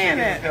keep saying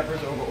that.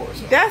 Peppers over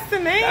orzo. That's the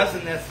name? That's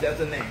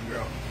the name,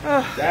 girl.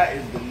 That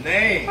is the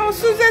name. Oh,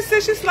 Suzette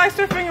said she sliced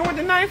her finger with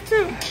the knife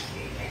too.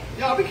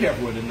 Y'all be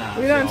careful with the knives.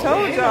 We done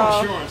told y'all.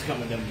 Ain't no insurance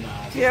coming to them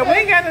knives. Yeah, we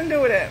ain't got nothing to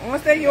do with that.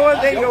 Once they're yours,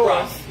 they're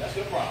yours. That's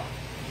your problem.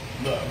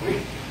 Look, we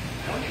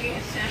don't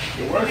getting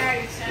something. The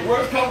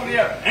worst company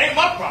ever. Ain't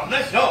my problem.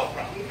 That's your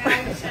problem.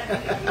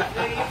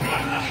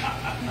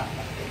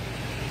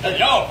 That's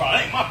your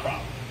problem. Ain't my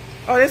problem.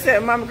 Oh, they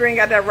said Mama Green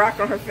got that rock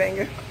on her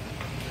finger.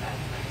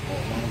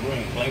 Oh, Mama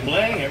Green. Bling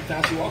bling. Every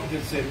time she walks into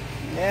the city.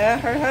 Yeah,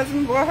 her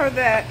husband bought her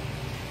that.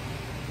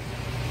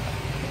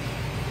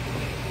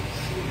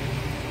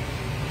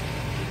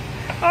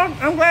 Oh,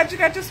 I'm glad you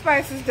got your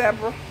spices,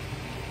 Deborah.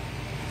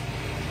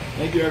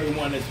 Thank you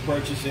everyone that's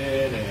purchasing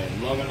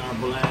and loving our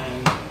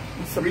blend.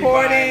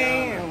 Supporting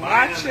and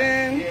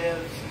watching.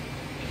 Gifts,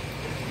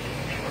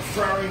 and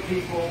referring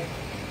people.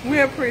 We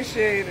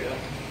appreciate it.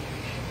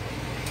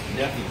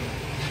 Definitely.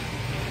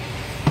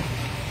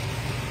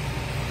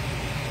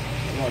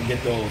 I want to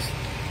get those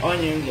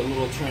onions a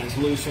little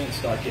translucent,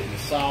 start getting the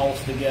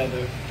sauce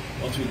together.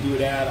 Once we do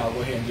that, I'll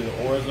go ahead and do the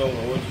orzo. The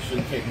orzo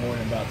shouldn't take more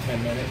than about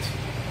 10 minutes.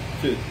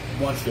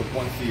 Once the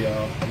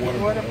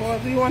water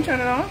boils. Do you want to turn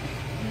it on?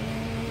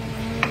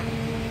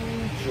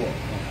 Sure.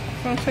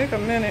 It's going to take a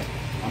minute.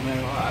 I mean,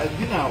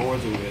 you know how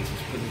orzo is. It's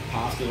because it's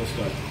pasta, it'll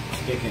start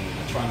sticking.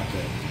 I try not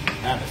to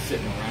have it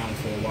sitting around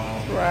for a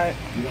while. Right.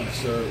 You want to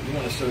serve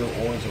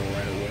orzo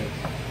right away.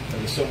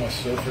 There's so much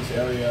surface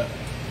area.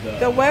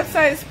 The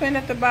website is pinned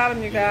at the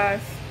bottom, you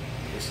guys.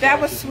 That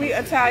was sweet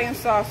Italian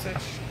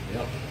sausage.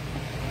 Yep.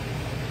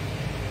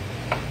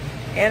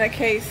 And a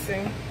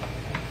casing.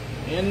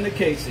 In the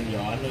casing,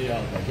 y'all. I know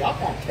y'all like, y'all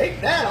gonna take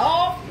that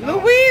off?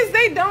 Louise,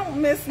 they don't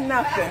miss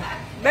nothing.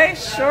 They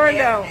sure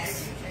don't.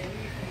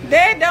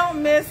 They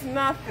don't miss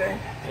nothing.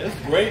 It's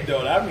great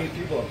though. That means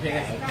people are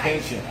paying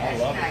attention. I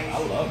love it. I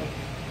love it.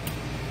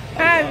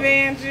 Hi,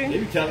 They Vanjie.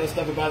 be telling us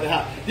stuff about the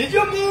house. Did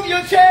you move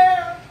your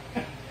chair?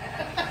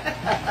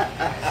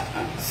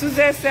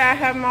 Suzette said I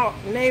have my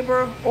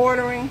neighbor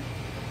ordering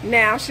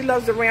now. She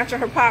loves the ranch on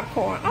her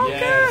popcorn. Oh, yeah,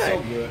 good.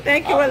 So good.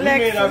 Thank you, We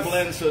Alexis. made our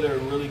blends so they're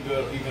really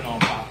good even on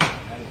popcorn.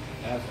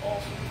 That's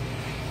awesome.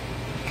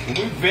 Well,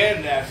 we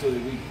blend that so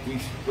that we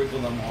sprinkle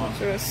them on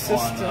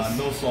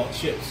no salt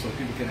chips so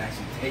people can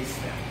actually taste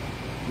them,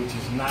 which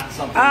is not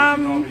something we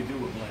normally do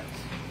with blends.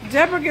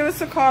 Deborah, give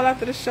us a call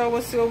after the show.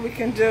 We'll see what we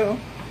can do.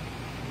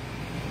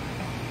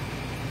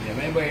 Yeah, if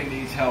anybody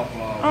needs help.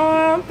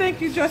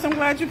 Thank you, Joyce. I'm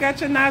glad you got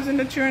your knives and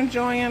that you're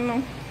enjoying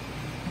them.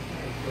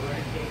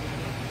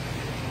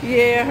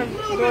 Yeah, her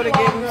daughter gave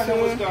them to her.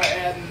 We'll start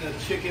adding the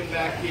chicken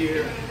back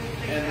here.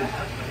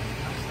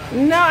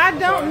 No, I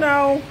don't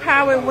know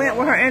how it went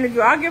with her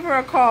interview. I'll give her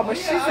a call, but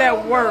she's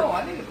at work.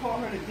 I need to call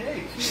her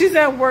today. She's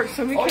at work,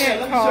 so we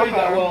can't call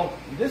her. Well,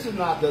 this is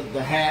not the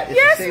hat. It's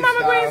yes, the same Mama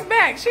style. Green's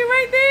back. She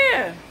right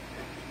there.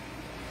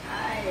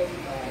 Hi,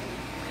 everybody.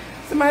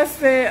 Somebody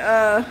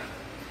said,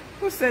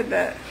 who said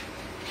that?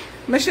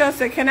 Michelle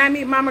said, can I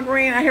meet Mama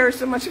Green? I heard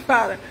so much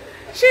about her.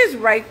 She's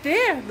right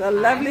there, the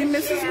lovely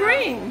Mrs.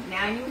 Green.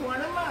 Now you one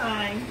of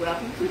mine.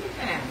 Welcome to the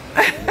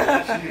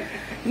family.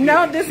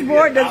 No, this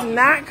board does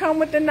not come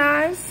with the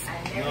knives.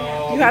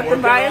 No, you have to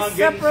buy it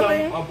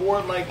separately. A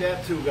board like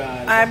that too,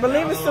 guys. I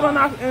believe it's still on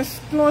our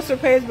influencer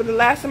page, but the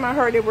last time I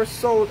heard, they were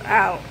sold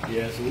out.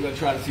 Yeah, so we're gonna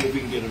try to see if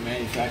we can get a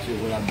manufacturer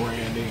with our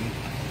branding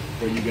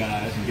for you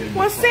guys and get a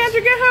Well,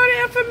 Sandra, get her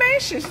the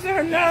information. She said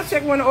her nail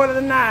tech want to order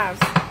the knives.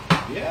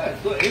 Yeah,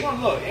 look,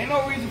 ain't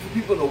no reason for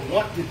people to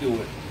want to do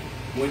it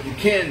when you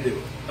can do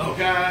it.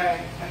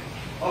 Okay?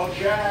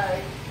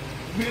 Okay.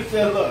 We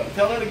said, look,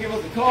 tell her to give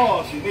us a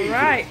call if she needs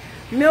Right.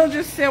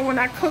 Mildred said, when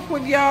I cook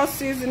with y'all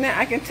season it,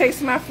 I can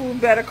taste my food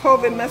better.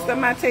 COVID messed up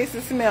my taste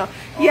and smell.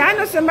 Yeah, I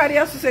know somebody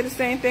else who said the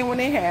same thing when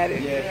they had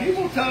it. Yeah,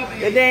 people tell me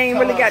that they ain't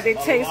really got their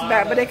taste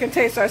back, but they can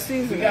taste our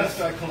seasoning. We got to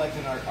start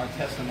collecting our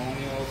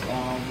testimonials.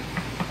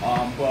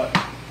 But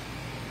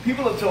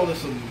people have told us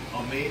some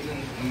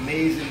amazing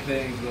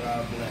things with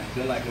our blends.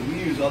 They're like, we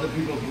use other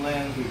people's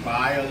blends, we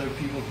buy other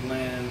people's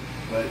blends,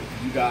 but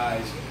you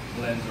guys'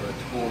 blends are a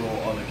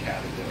total other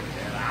category.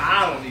 And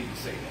I don't need to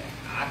say that.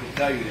 I can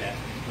tell you that.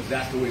 Because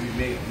that's the way we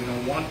made them. We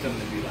don't want them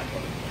to be like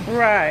other blends.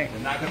 Right.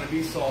 They're not going to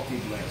be salty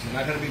blends. They're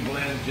not going to be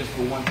blends just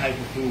for one type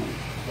of food.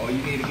 Or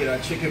you need to get our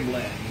chicken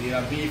blend. You need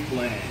our beef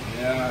blend.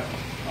 Yeah.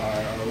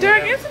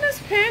 Derek, isn't this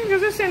pinned?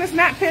 Because they're saying it's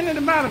not pinned at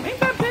the bottom. Ain't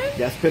that pinned?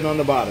 That's pinned on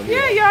the bottom.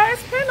 Yeah, y'all,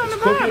 it's pinned on the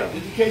bottom.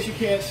 In case you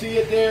can't see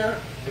it there,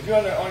 if you're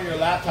on your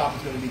laptop,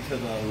 it's going to be to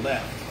the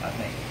left, I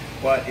think.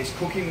 But it's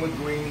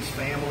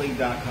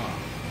cookingwithgreensfamily.com.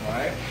 All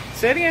right?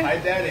 Say it again.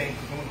 Type that in,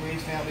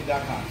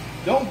 cookingwithgreensfamily.com.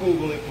 Don't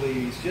Google it,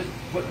 please. Just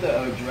put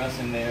the address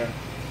in there.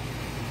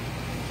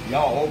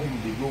 Y'all old people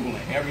be Googling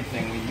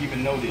everything when you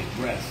even know the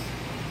address.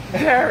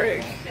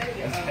 Derek.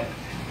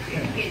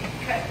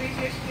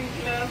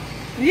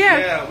 Yeah.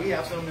 Yeah, we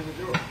have some in the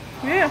drawer.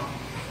 Yeah.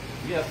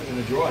 We have some in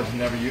the drawer, I just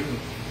never use them.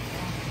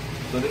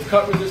 So there's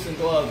cut-resistant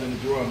gloves in the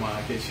drawer of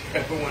mine in case you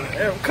ever want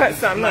to cut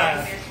something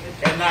up.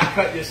 And not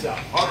cut yourself.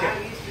 Okay. I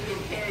used to do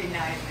very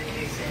nice, as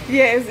they say.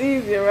 Yeah, it's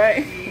easier,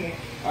 right? Yeah.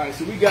 All right,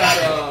 so we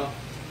got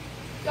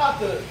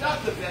the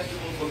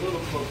vegetables a little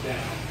cooked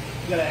down.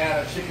 We're gonna add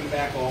our chicken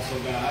back also,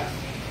 guys,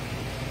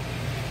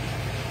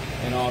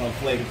 and all the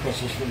flavor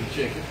crystals from the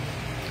chicken.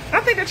 I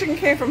think the chicken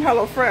came from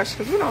HelloFresh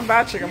because we don't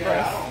buy chicken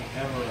breast.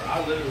 I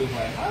literally was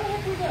like, how the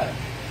heck was that?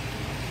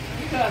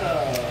 kind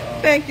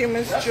of... Thank you,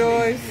 Miss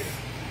Joyce.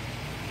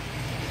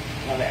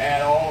 I'm going to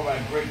add all my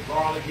great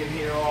garlic in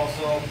here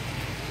also.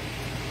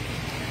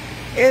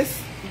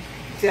 It's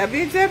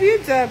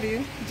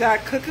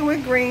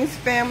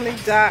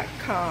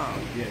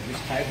www.cookingwithgreensfamily.com. Yeah,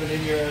 just type it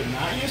in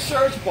not your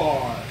search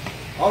bar.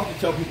 I often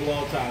tell people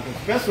all the time,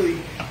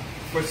 especially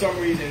for some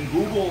reason,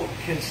 Google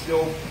can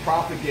still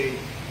propagate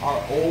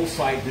our old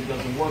site that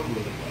doesn't work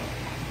really well.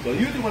 So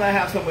usually when I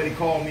have somebody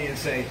call me and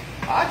say,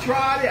 I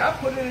tried it, I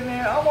put it in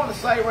there, I'm on the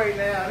site right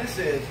now, and it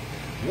says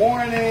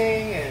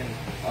warning and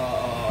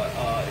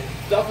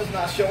stuff is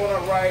not showing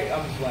up right,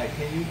 I'm just like,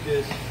 can you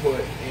just put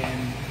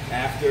in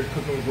after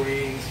Cooking with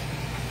Greens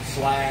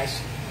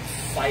 /site2,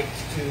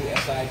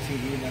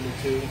 SITE number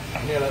 2,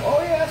 and they're like,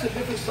 oh yeah, that's a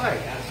different site.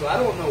 So I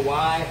don't know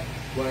why,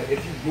 but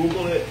if you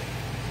Google it,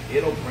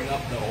 it'll bring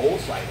up the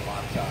old site a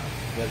lot of times.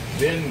 That's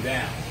been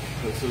down,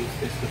 because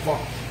it's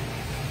defunct.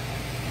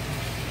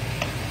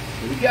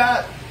 So we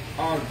got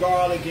our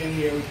garlic in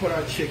here. We put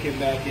our chicken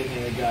back in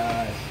there,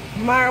 guys.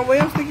 Myra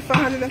Williams, thank you for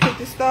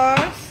 150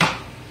 stars.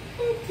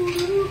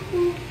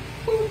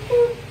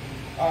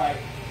 All right,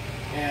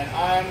 and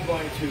I'm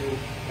going to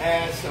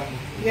add some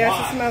Yes,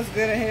 wine. it smells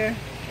good in here.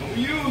 And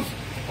we use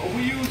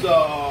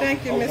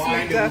Thank you, a Miss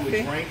wine that we would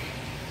McDuffie. drink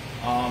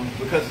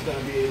because it's going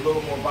to be a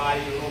little more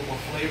body, a little more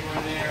flavor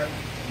in there,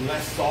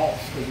 less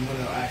salts because you want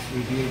to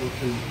actually be able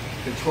to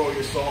control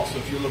your salt. So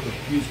if you look at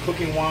use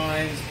cooking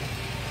wines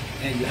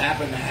and you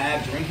happen to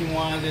have drinking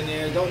wines in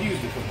there, don't use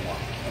the cooking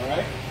wine. All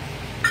right,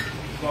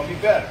 it's going to be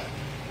better.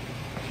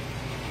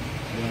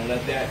 We're going to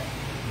let that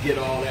get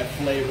all that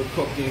flavor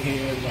cooked in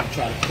here. We're going to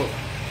try to cook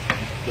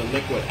the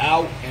liquid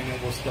out, and then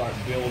we'll start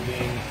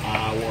building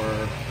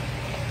our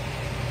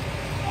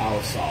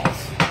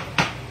sauce.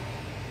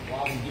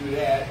 While we do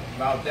that,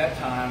 about that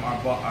time,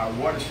 our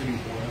water should be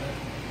boiling.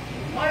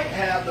 We might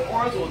have the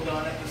orzo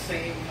done at the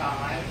same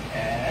time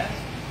as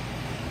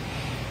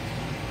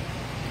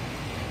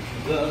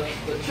the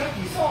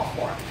chunky sauce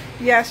part.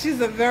 Yeah, she's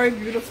a very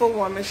beautiful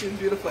woman. She's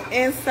beautiful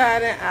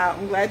inside and out.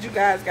 I'm glad you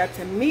guys got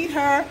to meet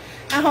her,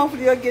 and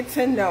hopefully you'll get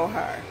to know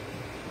her.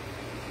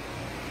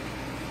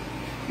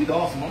 She's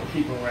awesome. I'm going to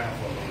keep her around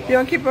for a little while. You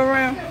don't keep her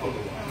around? Yeah, for a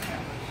little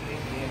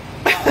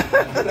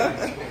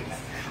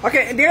while.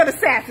 Okay, and they're the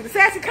sassy. The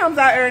sassy comes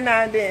out every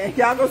now and then.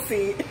 Y'all go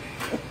see it.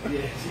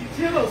 Yeah,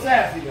 she's a little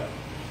sassy though.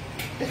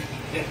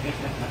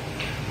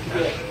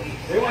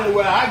 They wonder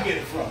where I get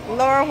it from.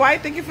 Laura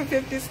White, thank you for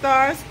 50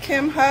 stars.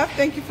 Kim Huff,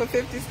 thank you for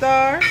 50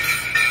 stars.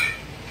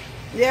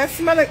 Yeah,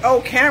 smelling.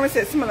 Oh, Karen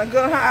said smelling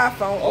good on her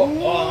iPhone.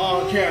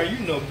 Oh, Karen,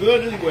 you know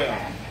good as well.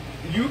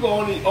 You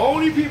the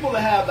only people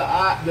that have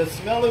the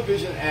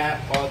Smell-O-Vision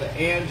app are the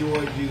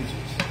Android users.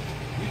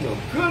 You know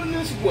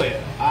goodness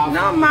well.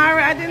 No,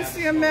 Myra, I didn't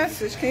see a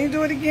message. Can you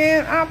do it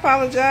again? I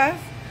apologize.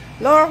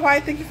 Laura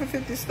White, thank you for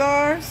 50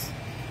 stars.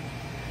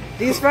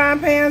 These frying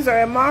pans are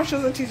at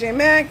Marshalls and TJ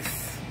Maxx.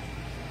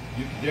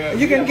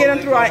 You can get them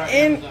through our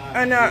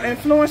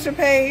influencer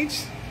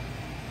page.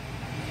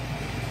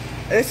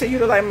 They say you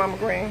look like Mama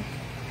Green.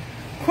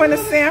 Quinta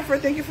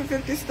Sanford, thank you for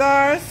 50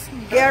 stars.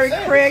 Gary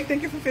Craig,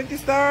 thank you for 50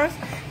 stars.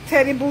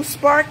 Teddy Boo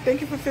Spark, thank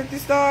you for 50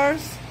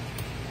 stars.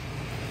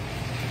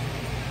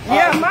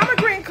 Yeah, Mama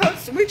Green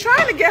cooks. We're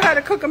trying to get her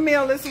to cook a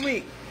meal this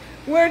week.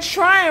 We're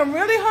trying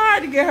really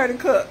hard to get her to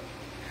cook.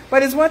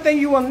 But it's one thing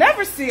you will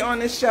never see on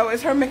this show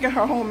is her making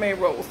her homemade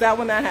rolls. That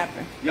will not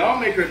happen. Y'all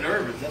make her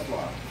nervous, that's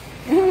why.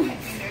 Ooh!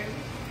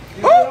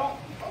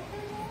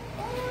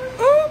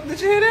 Ooh, did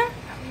you hear that?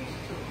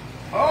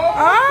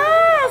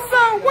 Oh, so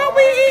what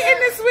we eating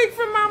this week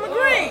from Mama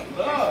Green?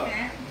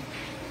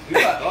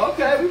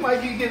 Okay, we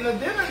might be getting a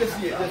dinner this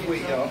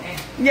week, y'all.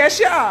 Yes,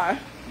 you are.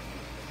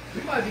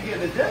 We might be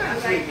getting a dinner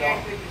this week, y'all.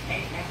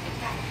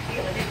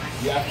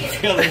 Yeah, I can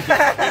feel it.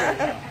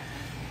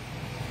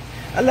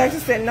 Alexa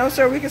said, no,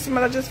 sir, we can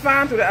smell it just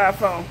fine through the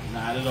iPhone.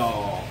 Not at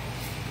all.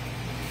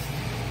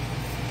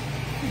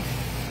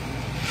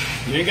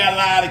 You ain't got to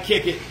lie to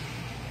kick it,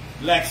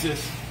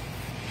 Lexus.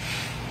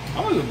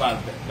 I'm going to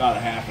about a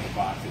half of the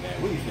box of that.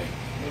 What do you think?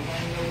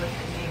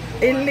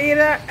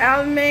 Elita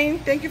Almain,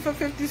 thank you for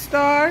 50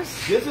 stars.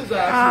 This is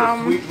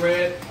actually a sweet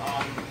red. A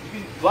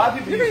lot of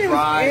people use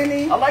fried.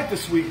 I like the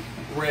sweet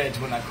reds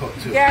when I cook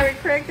too. Gary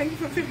Craig, thank you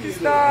for 50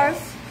 stars.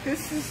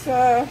 This is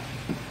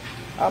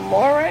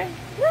Amore.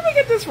 Where did we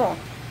get this from?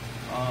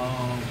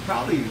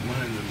 Probably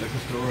one of the liquor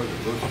stores or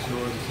grocery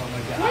stores or something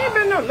like that. We ain't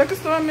been to no liquor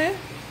store, man.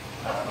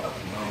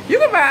 You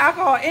can buy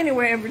alcohol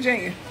anywhere in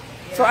Virginia.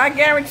 So I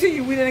guarantee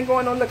you we didn't go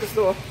in no liquor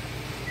store.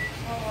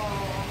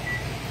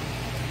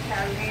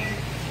 Darlene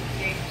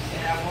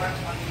said I work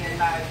on the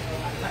live for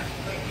my lunch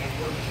break and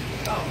go to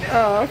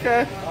Oh,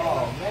 okay.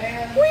 Oh,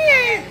 man. We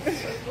ain't.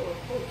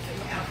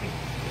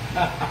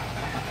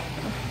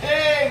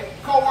 Hey,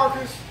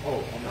 co-workers.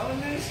 Oh, don't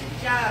lose your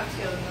job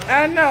till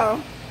I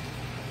know.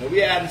 so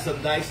we added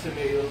some diced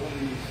tomatoes. One of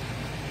these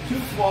 2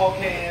 small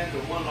cans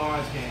and 1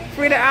 large can.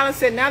 Frida Allen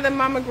said, now that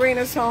Mama Green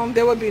is home,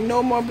 there will be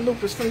no more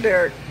bloopers from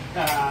Derek.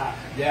 Yeah,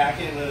 I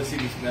can't let her see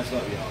me mess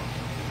up, y'all.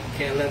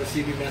 Can't let her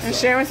see me mess And up.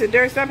 Sharon said,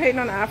 Derek, stop hating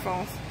on the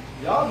iPhones.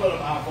 Y'all know them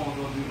iPhones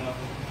don't do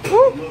nothing.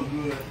 Woo. They look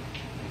good.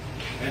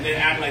 And then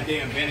act like they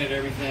invented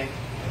everything.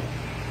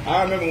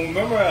 I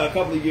remember a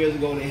couple of years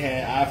ago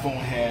iPhone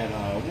had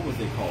what was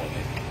they calling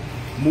it?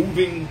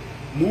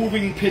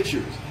 Moving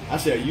pictures. I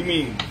said, you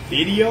mean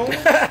video?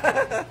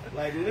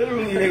 Like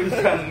literally they was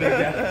trying to make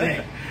that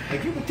thing.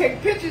 Like you can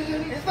take pictures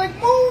and it's like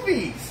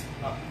movies.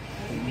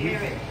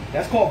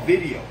 That's called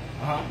video.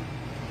 Uh-huh.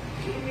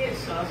 Give me a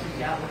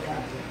sausage out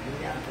without the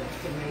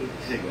tomatoes.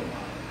 There you go.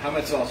 How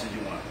much sausage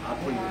you want? I'll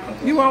put you a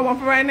couple. You want one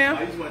for right now?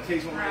 I just want to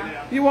taste one right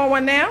now. You want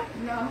one now?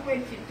 No, I'm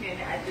waiting to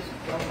dinner. I just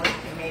don't want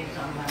tomatoes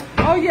on my.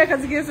 Oh yeah,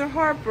 because it gives her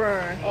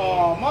heartburn.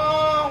 Oh,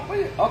 Mom.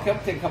 Okay, I'm going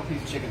to take a couple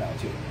pieces of chicken out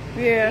too.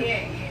 Yeah.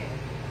 Yeah.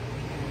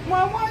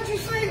 Mom, why did you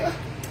say that?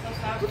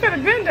 You could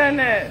have been done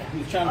that. You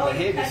was trying to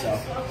behave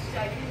yourself.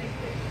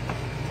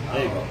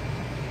 There you go.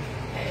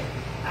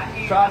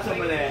 Try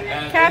some of that.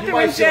 And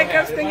Catherine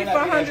Jacobs, thank you for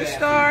 100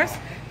 stars.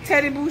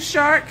 Teddy Boo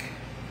Shark.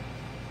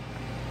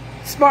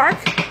 Spark,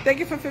 thank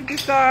you for 50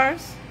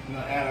 stars. We're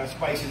going to add our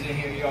spices in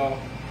here, y'all.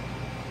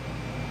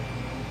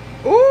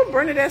 Ooh,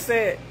 Bernadette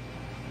said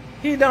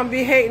he don't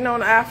be hating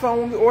on the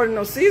iPhone when we order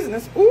no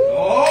seasonings. Ooh.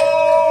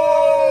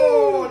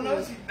 Oh,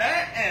 no, she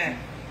that.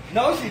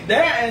 No, she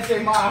that and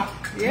say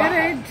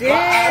they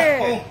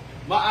did.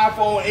 My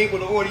iPhone able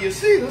to order your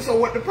season, so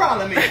what the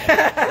problem is?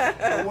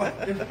 so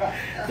what the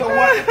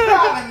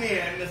problem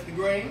is, Mr.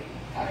 Green?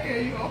 I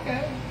hear you,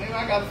 okay. Maybe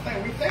I got to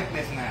rethink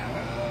this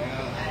now.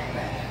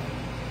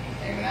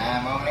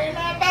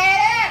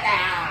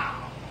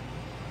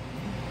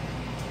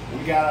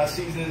 We got our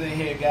seasonings in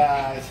here,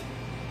 guys.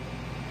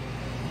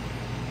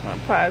 My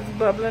pie's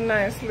bubbling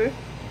nicely.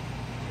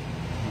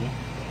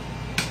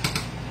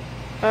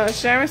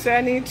 Sharon said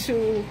I need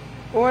to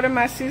order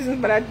my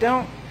seasonings, but I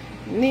don't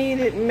need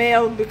it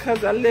mailed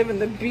because I live in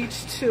the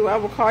beach too. I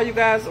will call you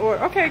guys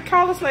order. Okay,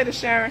 call us later,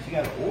 Sharon. You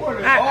got to order.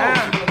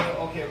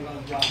 Okay, we're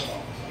gonna drop it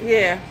off.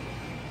 Yeah.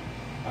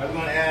 All right, we're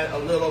gonna add a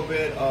little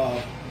bit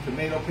of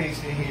tomato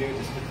paste in here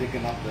just to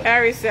thicken up the.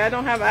 Ari said I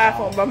don't have an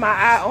iPhone, but my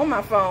eye on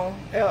my phone.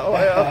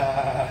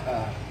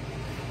 LOL.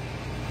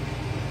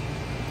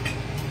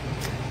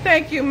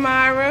 Thank you,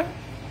 Myra.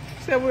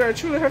 Said we are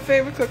truly her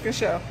favorite cooking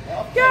show.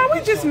 Yeah, we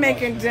just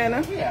making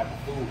dinner. We have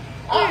food.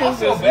 I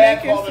feel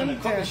bad calling it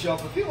a cooking show,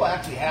 but people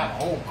actually have a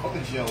whole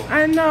cooking show.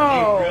 I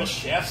know. They real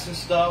chefs and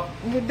stuff.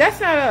 But that's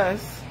not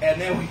us.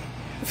 And then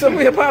so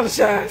we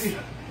apologize.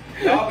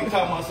 Y'all be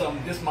talking about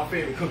something. This is my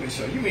favorite cooking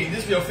show. You mean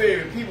this is your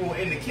favorite people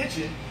in the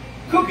kitchen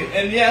cooking?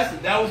 And yes,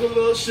 that was a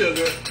little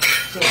sugar.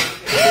 So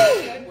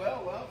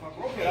well, if I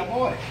broke it, I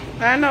bought it.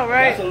 I know,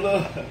 right?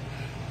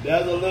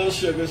 That's a little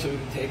sugar, so we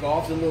can take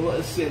off the little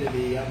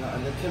acidity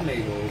on the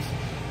tomatoes.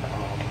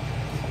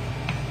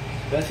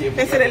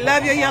 They said they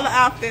love your yellow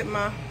outfit,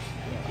 Ma.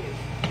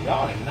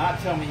 Y'all did not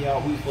tell me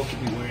y'all we supposed to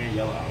be wearing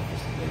yellow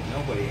outfits today.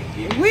 Nobody ain't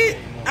gave me.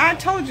 I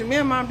told you, me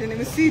and Mom didn't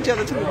even see each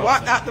other until we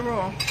walked out the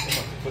room.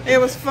 It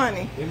was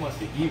funny. They must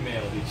have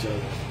emailed each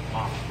other.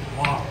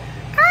 Mom.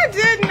 I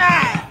did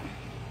not.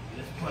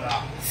 Let's put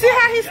out. See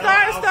how he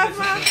starting stuff,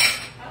 Mom?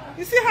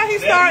 You see how he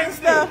starting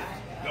stuff?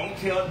 Don't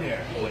tell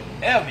Derek.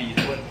 Whatever you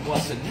do,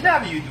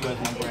 whatsoever you do, as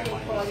my grandma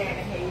used to say.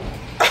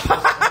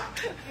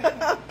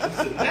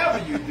 Whatever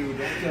you do,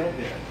 don't tell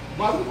Derek.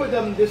 Mom, we put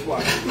them in the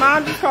dishwasher.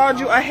 Mom just called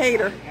you a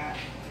hater.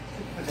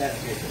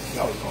 That's it. She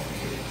always called me a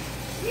hater.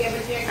 Yeah,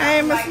 but they're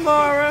hey, Miss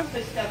Laura.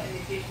 Put stuff in the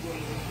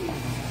dishwasher.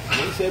 What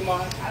do you say,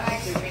 Mom? I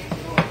like to rinse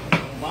it off.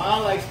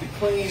 Mom likes to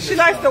clean. She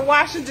likes to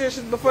wash the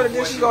dishes before the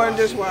dishes go in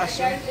the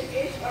dishwasher. That's the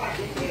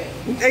dishwasher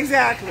too.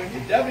 Exactly.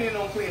 You definitely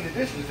don't clean the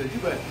dishes because you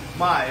better.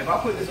 Ma, if I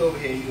put this over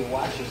here, you can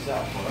wash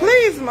yourself. Right?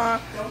 Please, Ma.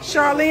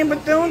 Charlene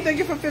Bethune, thank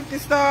you for 50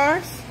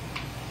 stars.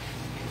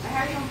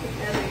 How do you put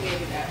that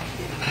in there?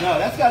 No,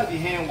 that's got to be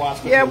hand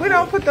washed. Yeah, we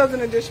don't put those in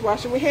the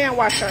dishwasher. We hand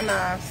wash our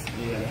knives.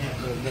 Yeah,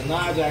 the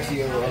knives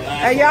actually are.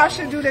 And y'all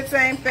should do the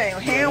same thing.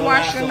 Hand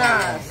wash your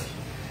knives.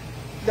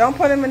 Don't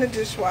put them in the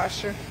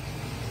dishwasher.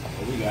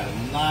 We got a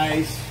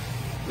nice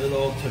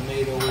little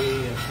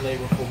tomatoey and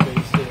flavorful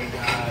base there,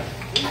 guys.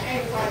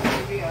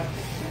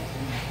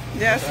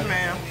 Yes,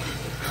 ma'am.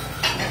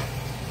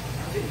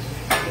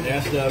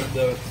 That's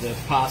the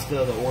pasta,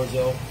 the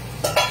orzo.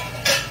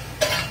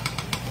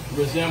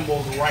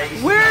 Resembles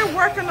rice. We're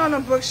working on a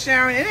book,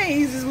 Sharon. It ain't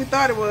easy as we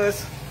thought it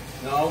was.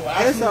 No,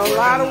 it's a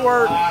lot of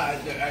work.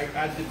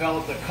 I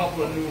developed a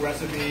couple of new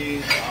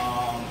recipes,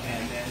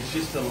 and then it's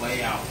just the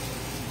layout.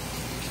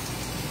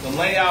 The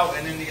layout,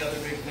 and then the other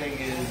big thing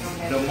is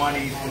the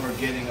money for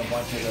getting a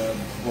bunch of the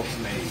books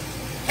made.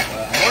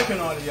 I'm working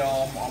on it,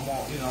 y'all.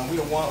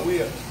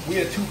 We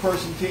a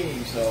two-person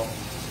team, so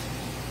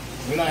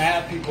we don't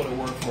have people that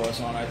work for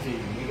us on our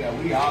team.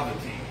 We are the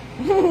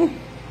team.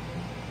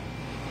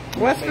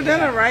 What's for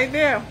dinner right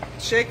there?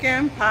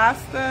 Chicken,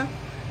 pasta,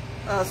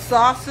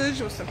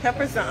 sausage with some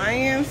peppers and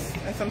onions,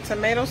 and some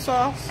tomato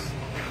sauce.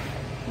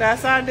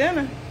 That's our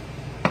dinner.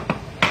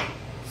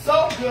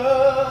 So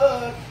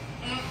good.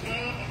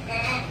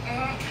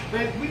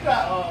 Babe, we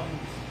got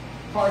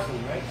parsley,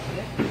 right?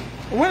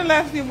 When the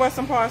last time you bought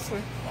some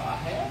parsley? Well, I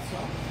had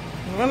some.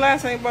 When the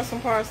last time you bought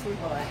some parsley?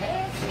 Well, I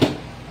had some.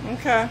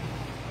 Okay.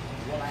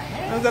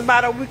 It was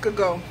about a week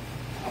ago.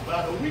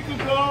 About a week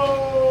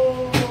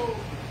ago.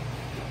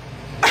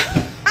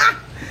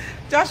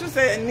 Joshua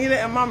said Anita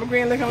and Mama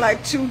Green looking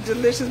like two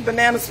delicious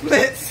banana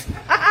splits. He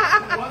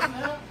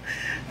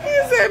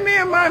said me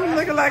and Mommy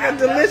looking like a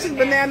delicious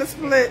banana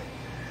split.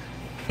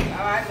 Oh,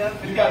 I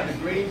love You got the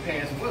green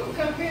pants. What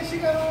kind of pants you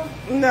got on?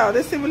 No,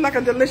 this was like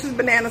a delicious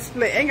banana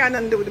split. Ain't got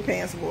nothing to do with the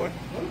pants, boy.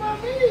 What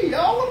about me?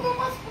 Y'all, what about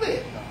my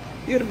split?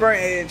 You the burnt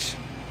edge.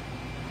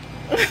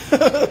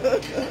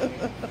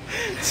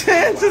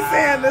 Chan just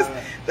saying this.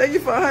 Thank you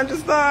for 100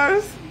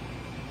 stars.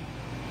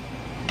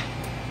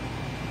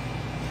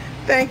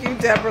 Thank you,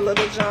 Deborah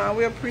Littlejohn.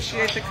 We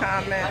appreciate the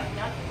comment.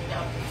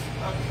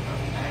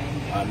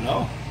 I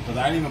know, because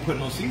I didn't even put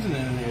no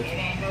seasoning in there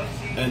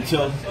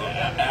until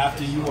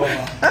after you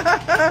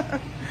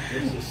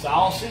It's the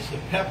sausage, the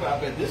pepper. I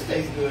bet this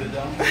tastes good,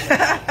 though.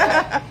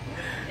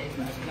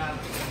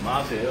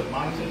 Mom said,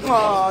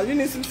 Oh, you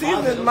need some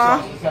seasoning,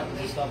 Mom.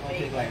 This stuff don't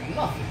taste like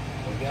nothing.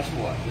 Well, guess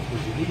what? This is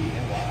what you need,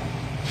 and why?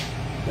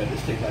 Bet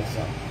this tastes like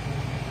something.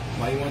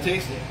 Why you want to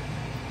taste it?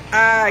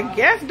 I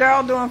guess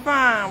Daryl doing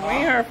fine. We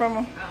ain't heard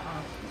from him.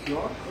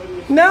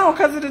 No,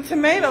 because of the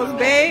tomatoes,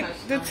 babe.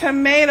 The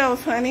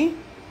tomatoes, honey.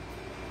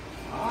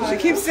 She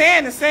keeps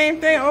saying the same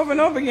thing over and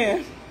over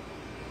again.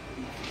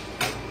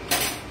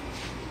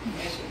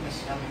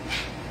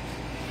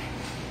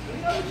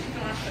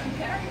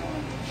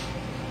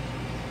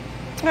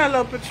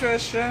 Hello,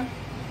 Patricia.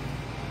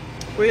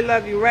 We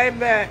love you right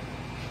back.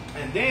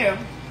 And then,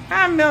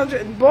 Hi,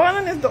 Mildred.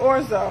 Boiling is the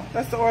orzo.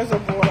 That's the orzo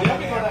boiling. then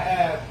we're going to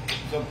add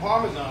some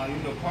Parmesan.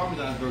 You know,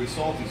 Parmesan is very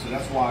salty, so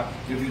that's why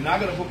if you're not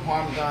going to put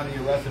Parmesan in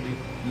your recipe,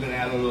 you're going to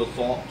add a little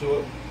salt to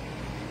it.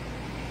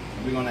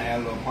 We're going to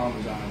add a little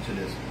Parmesan to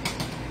this.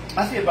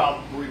 I see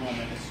about 3 more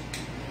minutes.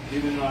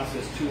 Even though it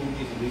says 2, it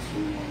needs at least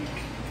 3 more minutes.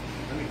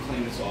 Let me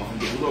clean this off and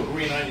get a little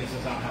green onion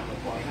since I don't have no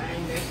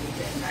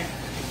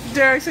Parmesan.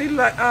 Derek, so you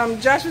like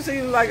Joshua said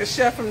you look like a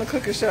chef from the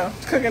cooking show,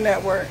 Cooking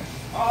Network.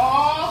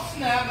 Oh,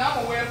 snap. I'm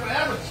going to wear it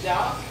forever,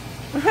 child.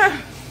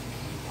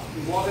 I'll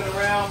be walking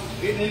around,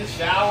 getting in the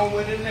shower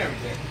with it and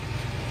everything.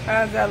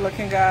 How's that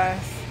looking,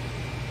 guys?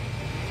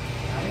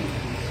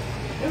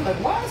 They're like,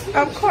 why is he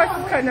Of course,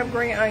 we're cutting up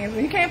green onions.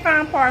 When you can't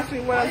find parsley,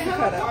 what else you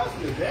cut up?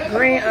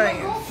 Green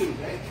onions.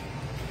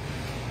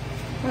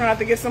 We're gonna have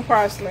to get some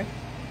parsley.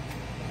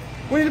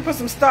 We need to put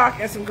some stock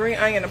in some green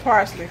onion and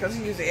parsley because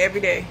you use it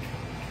every day.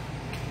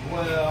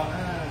 Well,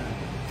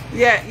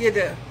 Yeah, you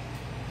do.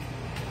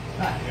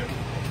 not every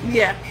day.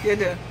 Yeah, you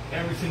do.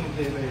 Every single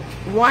day, baby.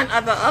 One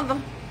or the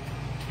other.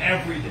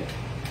 Every day.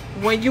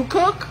 When you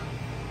cook,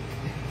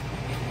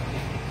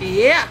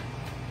 yeah.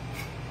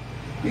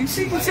 You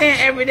see me saying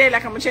every day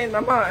like I'm gonna change my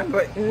mind,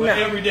 but no. Well,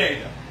 every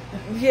day,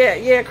 though.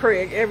 Yeah,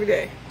 Craig, every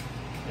day.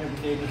 Every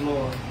day, Miss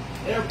Laura.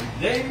 Every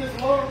day,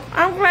 Miss Laura.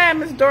 I'm glad,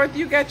 Miss Dorothy,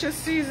 you got your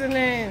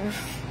seasonings.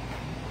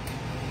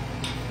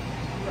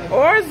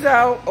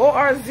 Orzo,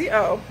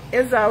 O-R-Z-O,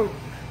 is a...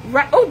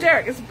 Oh,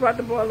 Derek, it's about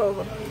to boil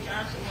over.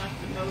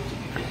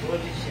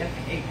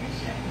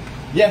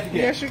 Yes, you can.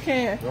 Yes, you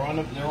can. They're on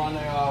their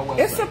website.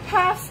 It's a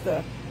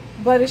pasta,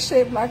 but it's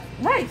shaped like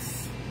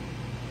rice.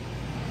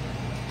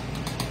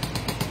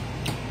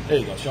 There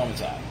you go. Show them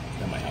inside.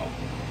 That might help.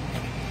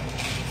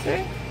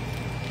 See?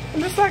 It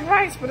looks like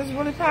rice, but it's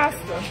really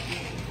pasta.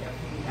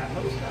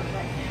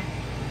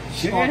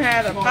 She You can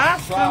have the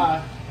pasta.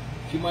 Try.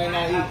 She might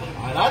not eat.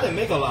 And I didn't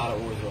make a lot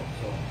of orzo,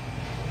 so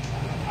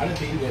I didn't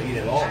think you were going to eat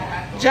it all.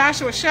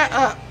 Joshua, shut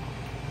up.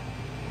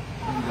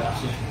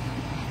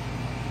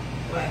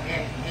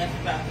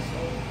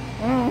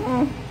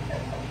 Mm-hmm.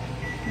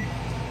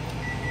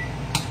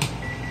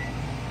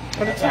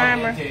 For the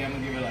timer. I'm going to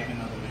give it like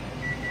another minute.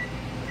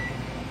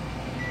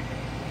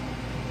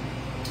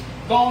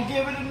 Gonna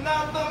give it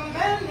another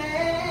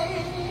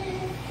minute.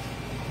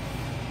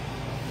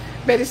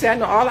 Betty said, I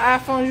know all the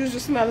iPhones use the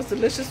smell of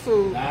delicious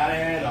food. Not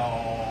at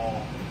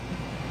all.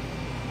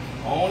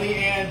 Only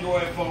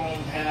Android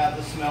phones have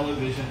the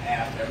Smell-O-Vision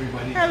app.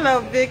 Everybody.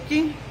 Hello,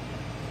 Vicky.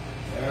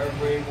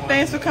 Everyone.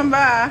 Thanks for coming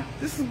by.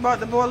 This is about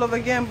to boil over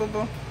again, boo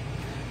boo.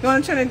 You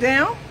want to turn it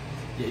down?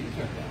 Yeah, you can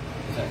turn it down.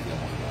 It's actually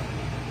almost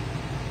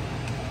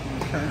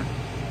done. Okay.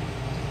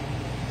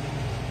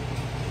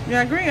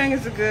 Yeah, green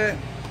onions are good.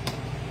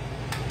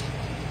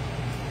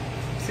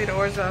 See the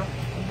orzo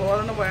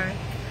boiling away.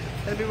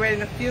 It'll be ready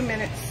in a few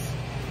minutes.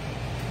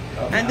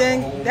 And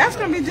then that's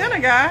going to be dinner,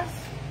 guys.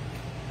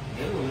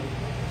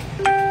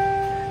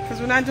 Because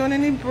we're not doing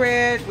any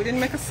bread. We didn't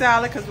make a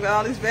salad because we got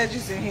all these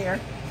veggies in here.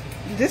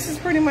 This is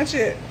pretty much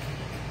it.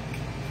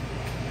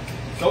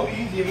 So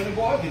easy, even the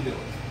boy can do it.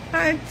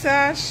 Hi,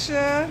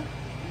 Tasha.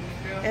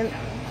 And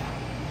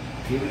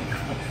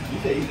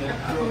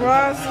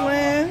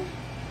Roslyn.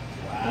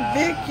 Wow.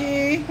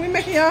 Vicky. We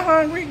making y'all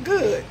hungry?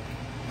 Good.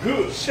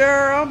 Good.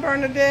 Cheryl,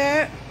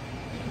 Bernadette.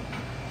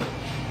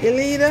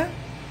 Elita.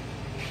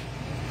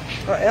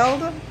 Or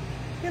Elder.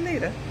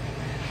 Elita.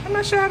 I'm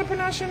not sure how to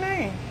pronounce your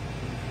name.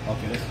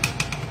 Okay.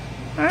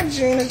 Hi,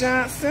 Gina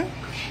Johnson.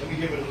 Let me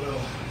give it a little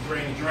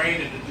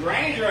drain in the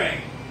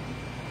drain.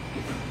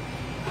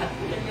 I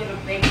put a little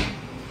bacon,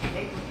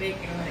 maple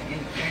bacon on it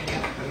and it turned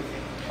out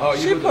perfect. Oh,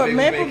 She put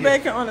maple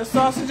bacon on the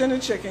sausage and the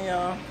chicken,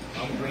 y'all.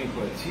 I'm green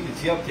for it.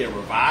 She up there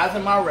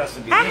revising my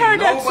recipe. I heard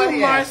that too,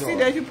 Nobody asked Marcy, her.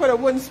 that if you put a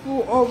wooden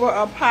spoon over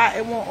a pot,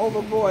 it won't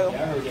overboil.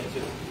 Yeah, I heard that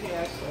too.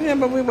 Yeah,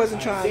 but we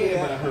wasn't trying to do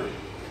But I that. heard it.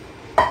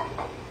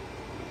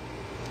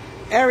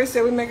 Ari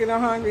said we making her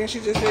hungry and she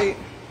just ate.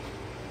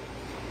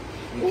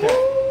 Okay.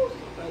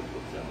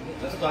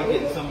 Let's start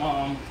getting some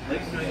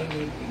let's start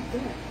getting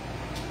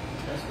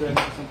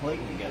some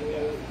plating together,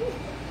 guys.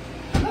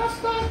 Let's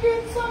start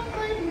getting some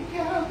plating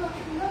together.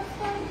 Let's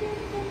start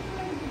getting some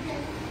plating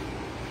together.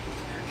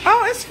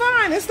 Oh, it's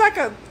fine. It's like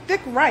a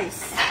thick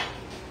rice.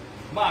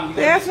 Mom, you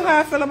They asked me how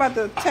I feel about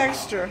the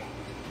texture.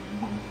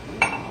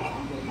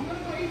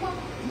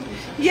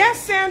 Yes,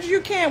 Sandra, you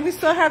can. We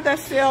still have that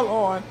sale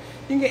on.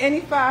 You can get any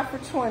 5 for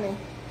 20.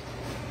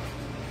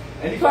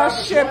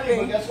 Plus shipping.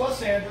 But guess what,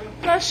 Sandra?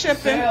 Plus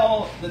shipping.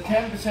 Sell the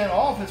 10%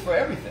 off is for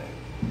everything.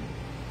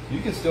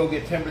 You can still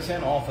get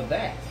 10% off of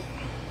that.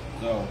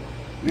 So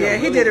Yeah,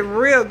 he did it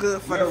real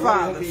good for the Really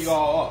fathers. hooking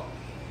y'all up.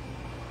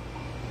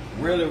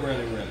 Really.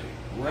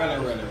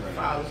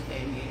 Father's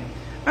Day meeting.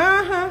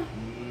 Uh-huh.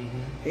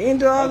 He didn't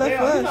do all that for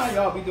You know how us.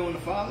 y'all be doing the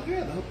fathers.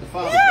 Yeah, the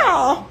fathers. Yeah.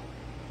 Y'all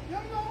know.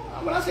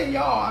 When I say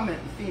y'all, I meant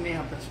the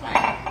female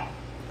perspective.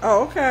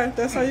 Oh, okay.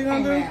 That's how you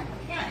gonna do?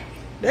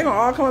 They're gonna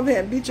all come up here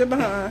and beat you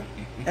behind.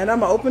 And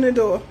I'm gonna open the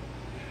door.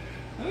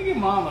 Let me give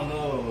Mom a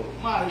little.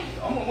 Mom,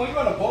 when you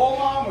gonna bowl,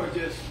 Mom, or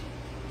just?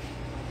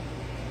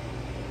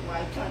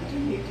 Why talk to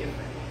me different?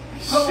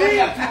 Oh, we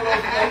got 2 of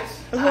those plates.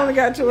 I just only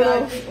got 2 of No,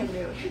 those. just a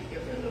little.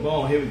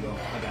 Boom, here we go. I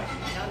got you.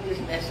 I'm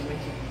just messing with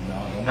you. No,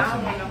 don't I mess don't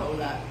with want me. a whole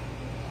lot.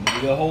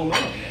 You got a whole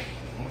lot.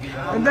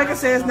 Rebecca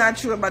said it's not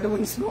true about the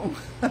wooden spoon.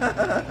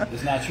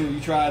 It's not true. You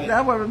tried it.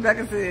 That's what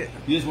Rebecca said.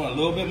 You just want a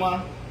little bit,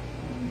 Mom.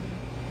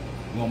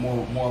 You want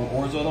more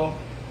orzo though?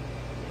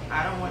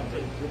 I don't want the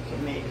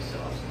tomato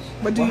sauces.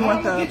 But do you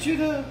want I'ma the? get you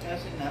the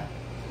That's enough.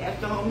 That's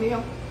the whole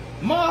meal.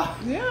 Ma?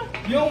 Yeah.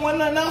 You don't want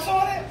nothing else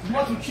on it? You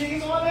want some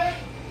cheese on there?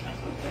 That's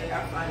okay.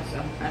 I'll find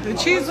some. The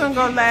cheese gonna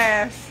go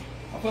last.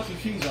 I'll put some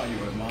cheese on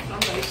yours, Mom.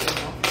 Somebody said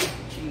don't put the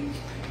cheese.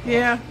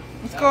 Yeah.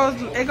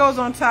 It goes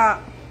on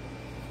top.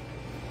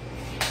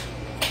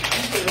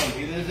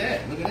 Either is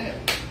that. Look at that.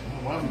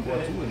 Why don't we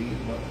bought 2 of these?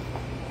 But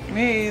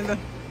Me either.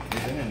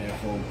 they've been in there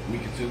for a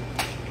week or 2.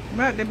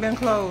 But they've been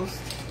closed.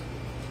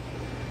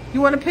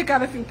 You want to pick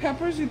out a few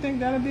peppers? You think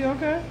that'll be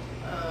okay?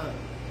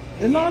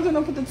 As long as they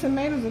don't put the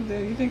tomatoes in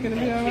there, you think it'll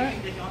be all right?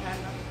 They don't have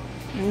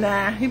nothing.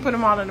 Nah, he put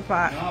them all in the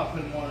pot. No, I'll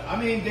put them on. I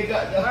mean, they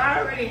got. Well, I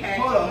already had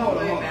Hold some. on, hold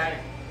on, Don't worry hold on. about it.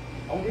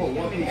 I'm gonna put Just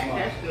one give me piece that. on.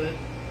 That's good.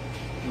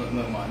 Look,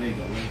 Mom. There you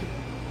go.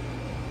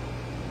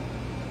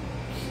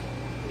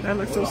 That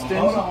looks so stingy.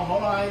 Hold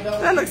on. I ain't done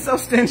with That you. looking so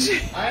stingy.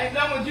 I ain't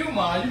done with you,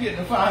 Mom. You getting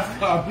a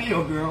 5-star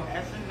meal, girl.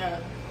 That's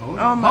enough. Hold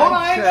Oh on. my Hold on,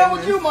 I ain't done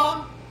with goodness. you,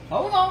 Mom.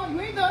 Hold on,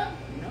 you ain't done.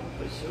 No,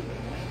 put sugar in it.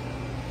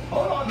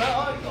 Hold on, no, I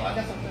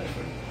got something for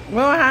you. We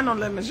don't have no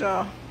lemons,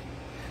 y'all.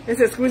 It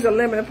says squeeze a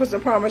lemon and put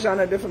some Parmesan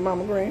in there for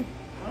Mama Green.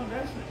 Oh,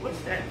 that's what's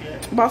that good?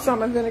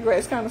 Balsamic vinaigrette.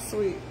 It's kind of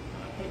sweet.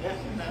 Okay, that's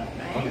enough.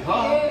 Thank Okay, you.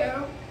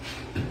 huh?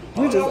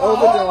 We just Hold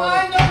on, I overdoing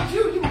ain't done with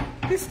you. it.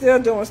 He's still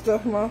doing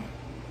stuff, Mom.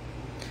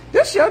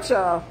 This your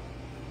child.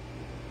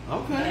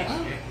 Okay.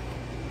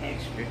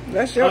 Extra.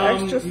 That's your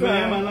extra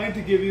Ma'am, I'd son. like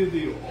to give you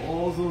the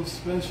also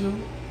special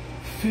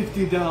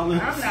 $50.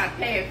 I'm not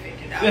paying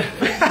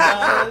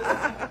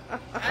 $50.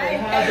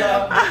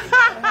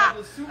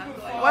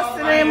 What's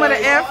the name of the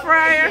air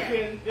fryer?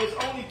 There's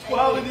only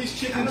 12 of these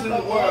chickens in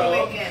the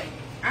world.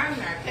 I'm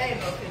not paying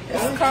no $50.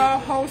 It's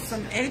called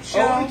Wholesome.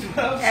 HOSOME.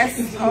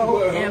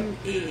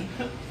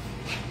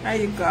 There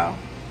you go.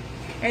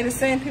 And the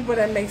same people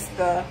that makes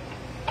the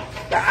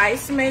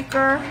ice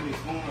maker,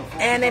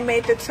 and they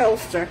made the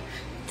toaster.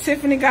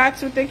 Tiffany got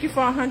to. Thank you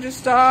for 100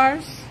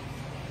 stars.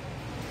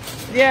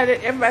 Yeah,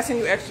 everybody send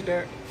you extra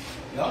dirt.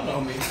 Y'all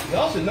know me.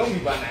 Y'all should know me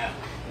by now.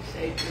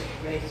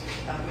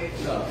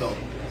 No.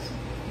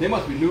 They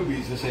must be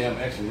newbies to say I'm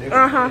extra. They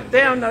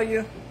don't know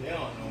you. They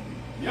don't know me.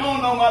 You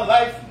don't know my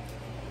life.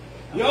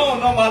 You don't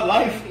know my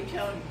life.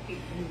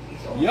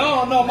 You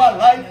don't know my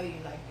life.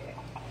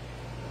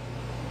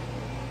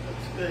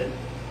 Looks good.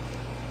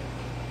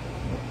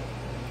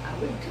 I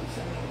wouldn't cook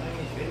something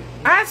like this.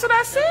 That's what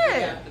I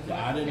said.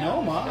 I didn't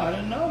know, Ma. I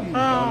didn't know you.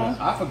 Oh.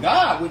 I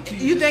forgot what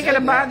You think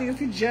it'll bother you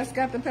if you just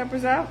got the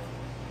peppers out?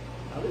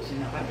 Oh,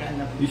 listen, I got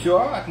enough. You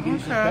sure? I can give you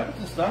some Okay. peppers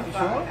and stuff. You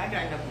sure? I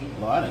got enough.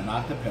 Well, I done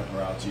knocked the pepper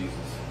out, Jesus.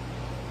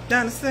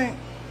 Down the sink.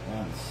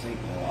 Down the sink.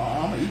 Well,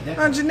 I'm gonna eat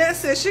that. Jeanette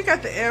said she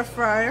got the air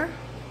fryer.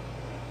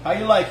 How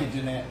you like it,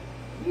 Jeanette?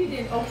 You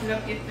didn't open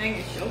up your thing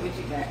and show what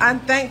you got. I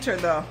thanked her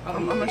though.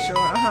 I'm gonna show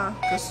her.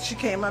 Because she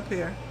came up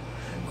here.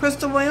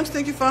 Crystal Williams,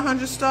 thank you for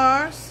 100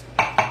 stars.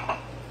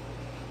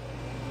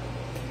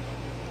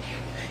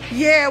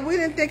 Yeah, we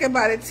didn't think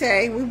about it,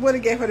 Tay. We would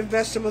have gave her the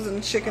vegetables and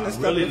the chicken and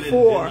stuff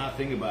before. Did not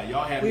think about it.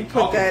 Y'all have We me put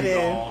talking that to in.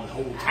 y'all the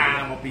whole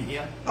time up in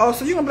here. Oh,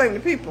 so you gonna blame the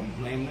people?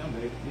 Blame them,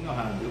 baby. You know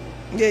how to do it.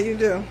 Yeah, you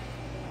do.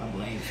 I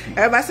blame you.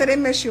 Everybody said they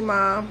miss you,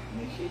 Mom.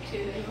 Miss you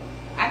too.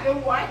 I've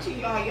been watching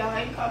y'all. Y'all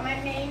ain't call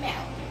my name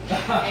out.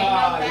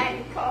 Ain't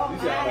nobody call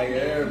my name.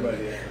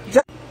 Everybody.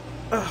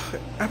 Ugh,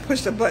 I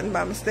pushed a button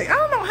by mistake. I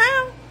don't know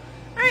how.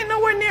 I ain't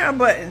nowhere near a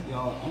button.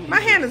 My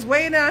hand is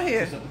way down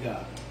here.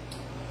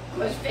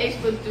 Because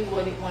Facebook do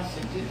what it wants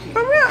to do to you.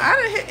 For real, I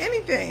didn't hit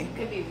anything. You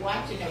could be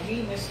watching or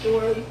reading a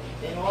story,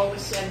 then all of a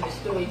sudden the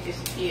story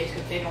disappears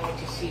because they don't want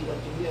you to see what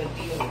the real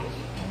deal is.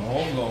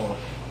 Oh, Lord.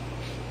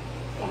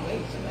 Oh,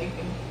 wait, so make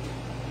them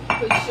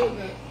put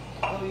sugar.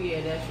 Oh,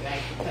 yeah, that's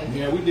right. Because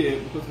Yeah, we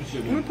did. We put some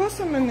sugar. We put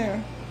some in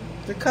there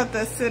to cut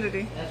the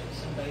acidity. that's what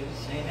somebody was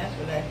saying. That's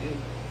what I do.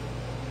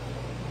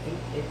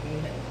 If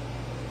you know.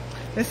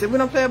 They said, we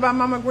don't play about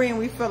Mama Green.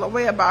 We feel a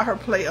way about her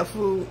plate of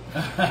food.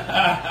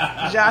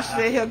 Josh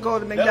said he'll go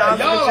to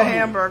McDonald's and get your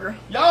hamburger.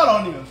 Y'all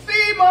don't even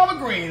feed Mama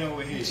Green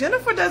over here.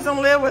 Jennifer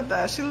doesn't live with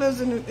us. She lives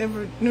in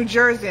New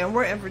Jersey, and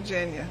we're in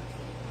Virginia.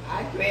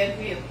 I grabbed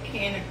me a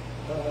can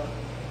of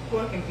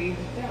pork and beef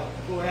about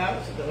 4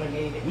 hours ago and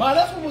ate it. Ma,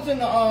 that's what was in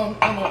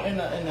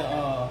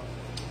the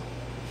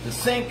the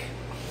sink,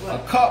 What?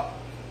 a cup.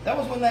 That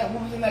was what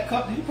was in that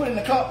cup. Did you put it in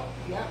the cup?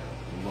 Yep.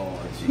 Lord,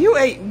 You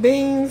ate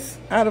beans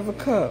out of a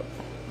cup.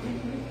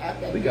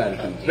 we gotta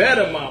do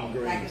better, Mama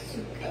Green. Like a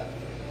soup cup.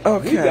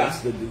 Okay. We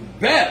got to do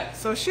better.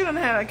 So she done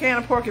had a can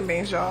of pork and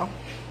beans, y'all.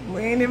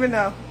 We ain't even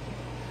know.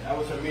 That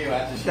was her meal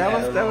after she That had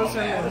was- her that was long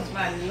her nap. That was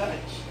my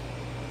lunch.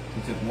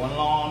 She took one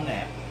long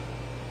nap.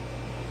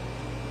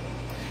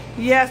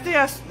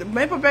 Yes, the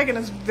maple bacon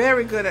is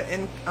very good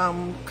in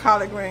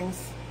collard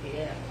greens.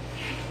 Yeah.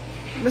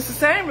 Mr.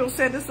 Samuel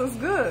said this was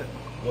good.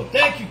 Well,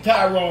 thank you,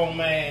 Tyrone,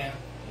 man.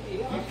 We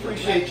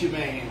appreciate you,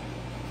 man.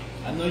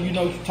 I know you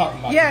know what you're talking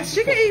about. Yes,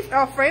 she can eat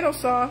Alfredo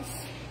sauce.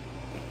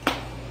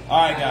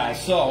 All right,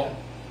 guys. So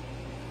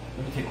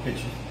let me take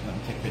pictures. Let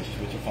me take pictures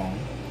with your phone.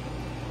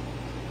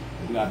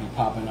 We gotta be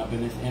popping up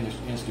in this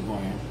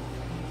Instagram.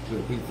 Put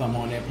a big thumb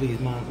on there, please,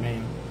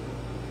 man.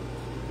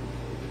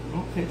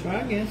 Okay, try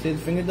again. See, the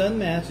finger doesn't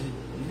match.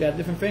 You got a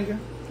different finger?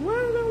 Why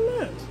don't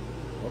match?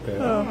 Okay.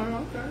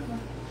 Oh. Okay.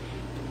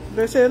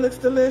 They say it looks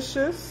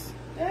delicious.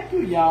 Thank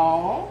you,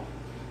 y'all.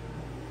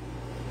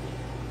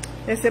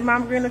 They said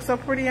Mama Green looks so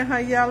pretty in her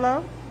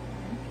yellow.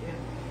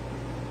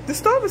 The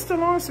stove is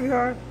still on,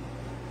 sweetheart.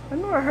 I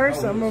know I heard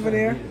something over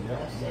there.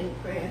 Say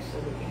prayers so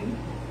we can.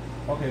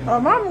 Okay. Oh,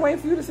 Mama waiting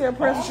for you to say a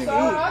prayer so she can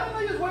eat. I didn't know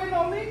you was waiting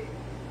on me.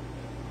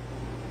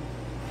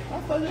 I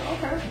thought you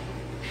okay.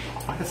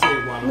 I can say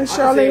it while Miss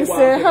Charlene while I'm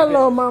said, taking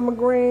hello, pictures. Mama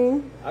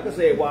Green. I can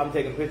say it while I'm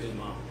taking pictures,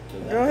 Mom.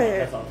 Go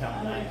ahead. That's all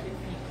time I am.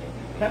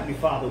 Heavenly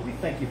Father, we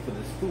thank you for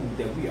this food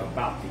that we are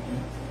about to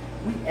eat.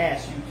 We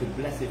ask you to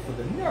bless it for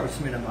the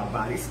nourishment of my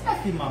body,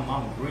 especially my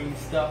Mama Green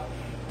stuff.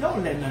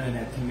 Don't let none of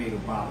that tomato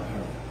bother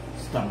her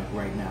stomach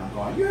right now,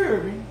 God. You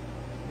heard me.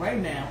 Right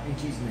now, in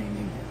Jesus' name,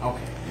 amen.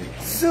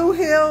 Okay. Sue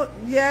Hill,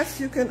 yes,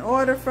 you can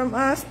order from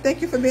us.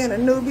 Thank you for being a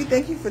newbie.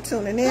 Thank you for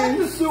tuning Thank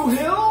you, in. Sue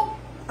Hill.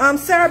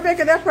 Sarah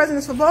Baker, that present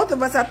is for both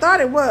of us. I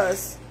thought it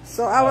was.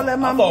 So I will let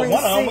Mama Green I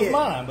thought one of them see was it.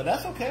 mine, but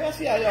that's okay. I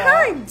see how y'all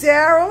Hi, are.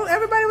 Daryl.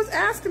 Everybody was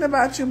asking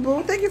about you,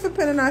 boo. Thank you for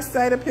putting our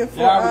site up here for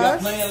Yeah, we got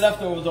us. plenty of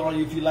leftovers on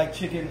you if you like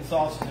chicken and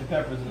sausage and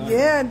peppers. And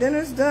Yeah,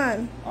 dinner's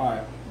done. All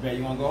right, Bet,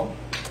 you want to go?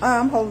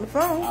 I'm holding the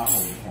phone. I'll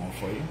hold the phone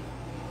for you.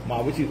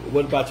 Ma,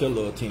 what about your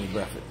little teeny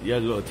breakfast? Your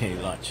little teeny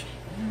lunch?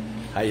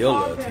 How your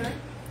little teeny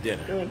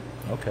dinner? Good.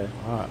 Okay,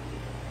 all right.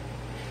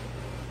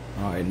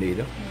 All right,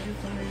 Nita.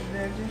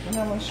 And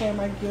I'm going to show you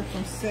my gift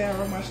from Sarah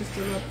while she's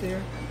still up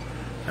there.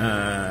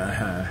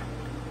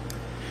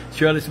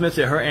 Shirley Smith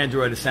said her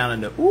Android is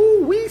sounding the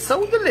ooh wee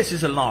so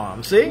delicious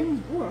alarm. See?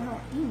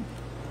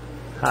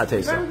 How it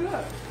taste? Very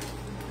good.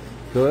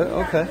 Good.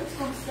 Okay. This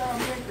from Sarah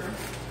Baker.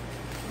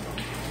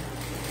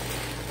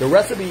 The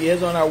recipe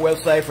is on our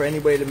website for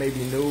anybody that may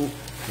be new.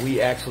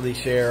 We actually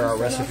share our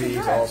recipes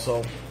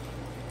also.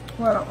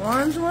 What, an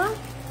orange one?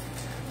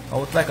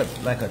 Oh, it's like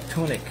a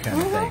tunic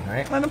kind of thing,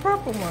 right? And a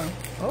purple one.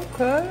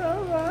 Okay,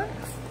 all right.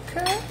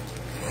 Okay.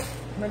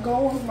 The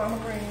gold one's Mama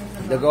Green's.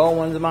 And The gold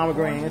one's the Mama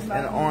Green's, and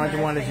the orange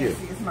one is you.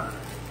 It's mine.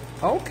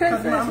 Okay,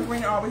 Because Mama fancy.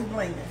 Green always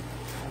blinging.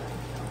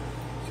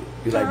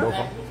 You like both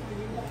of them?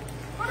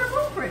 Oh, they're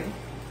both pretty.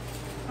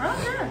 I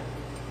don't care.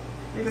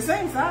 They're the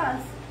same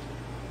size.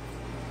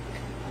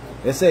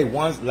 They say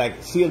one,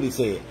 like Shirley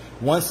said,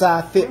 one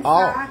size fit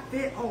all. One size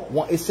fit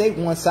all. It say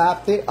one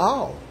size fit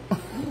all.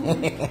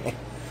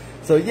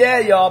 So yeah,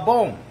 y'all,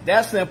 boom.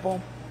 That's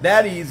simple.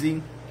 That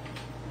easy.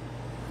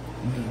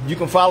 You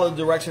can follow the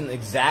direction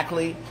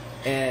exactly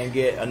and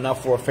get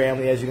enough for a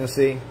family, as you can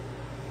see.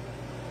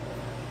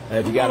 And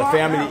if you got a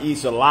family that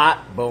eats a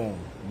lot, boom,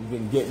 you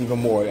can get even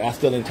more. I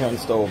still didn't turn the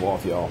stove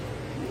off, y'all.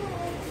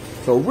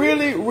 So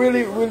really,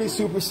 really, really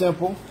super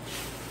simple.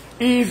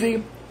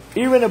 Easy.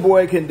 Even a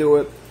boy can do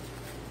it.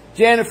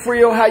 Janet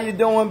Frio, how you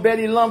doing?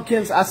 Betty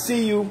Lumpkins, I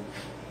see you.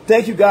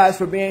 Thank you guys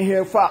for being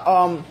here.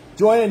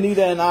 Join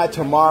Anita and I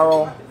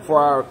tomorrow for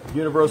our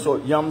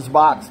Universal Yums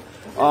box.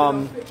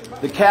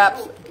 The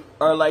caps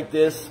are like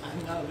this,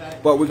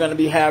 but we're going to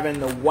be having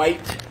the white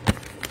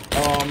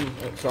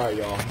sorry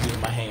y'all, I'm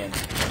using my hands.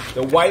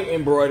 The white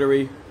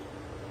embroidery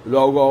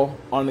logo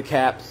on the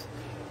caps.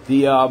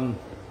 The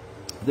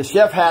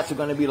chef hats are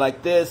going to be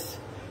like this,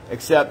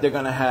 except they're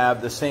going to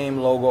have the same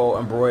logo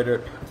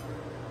embroidered,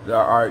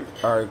 our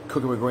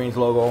Cooking with Greens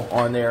logo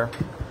on there.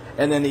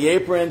 And then the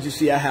aprons, you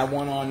see I have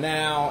one on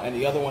now, and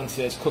the other one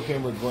says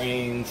Cooking with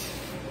Greens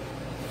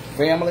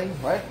Family,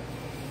 right?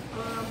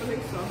 I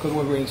believe so. Cooking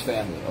with Greens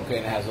Family, okay,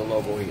 and it has a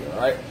logo here, all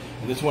right?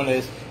 And this one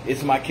is,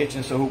 it's my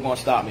kitchen, so who gonna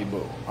stop me,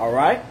 boo? All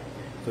right?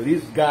 So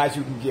these guys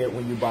you can get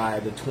when you buy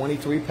the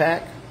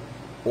 23-pack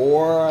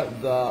or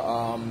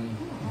the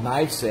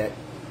knife set,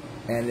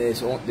 and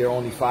they're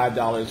only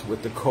 $5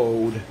 with the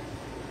code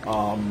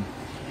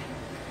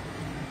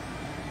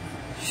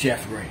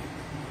Chef Green.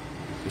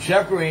 The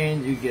Chef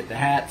Green, you get the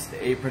hats,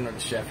 the apron, or the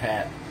chef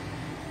hat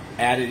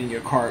added in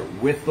your cart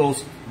with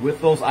those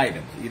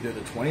items. Either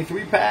the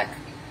 23-pack,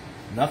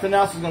 nothing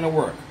else is going to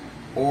work,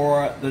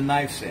 or the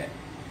knife set,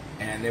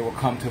 and they will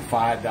come to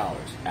 $5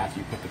 after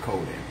you put the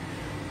code in.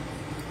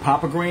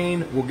 Papa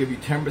Green will give you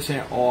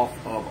 10% off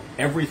of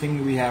everything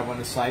that we have on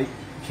the site.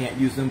 Can't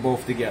use them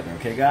both together,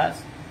 okay, guys?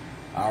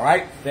 All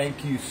right,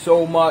 thank you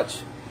so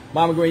much.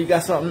 Mama Green, you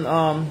got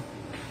something?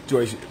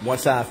 Joyce, one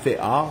size fit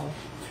all.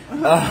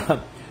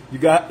 You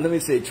got, let me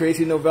see,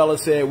 Tracy Novella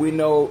said, we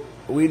know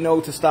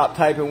to stop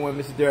typing when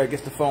Mr. Derek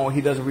gets the phone.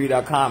 He doesn't read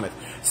our comments.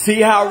 See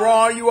how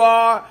wrong you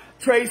are,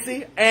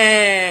 Tracy?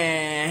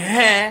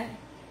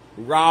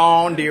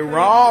 Wrong, dear,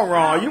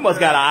 wrong. You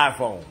must got an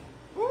iPhone.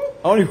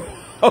 Only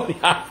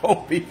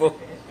iPhone people.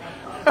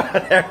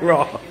 That's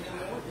wrong.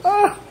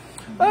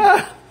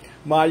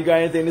 Ma, you got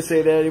anything to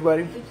say to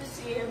anybody? Good to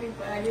see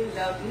everybody.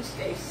 Love you.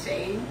 Stay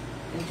safe.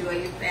 Enjoy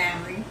your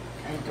family.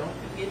 And don't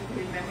forget to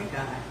remember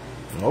God.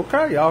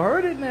 Okay, y'all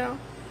heard it now.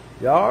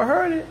 Y'all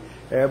heard it.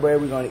 Everybody,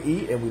 we're going to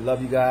eat, and we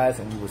love you guys,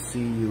 and we will see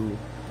you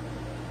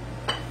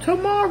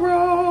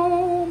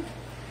tomorrow.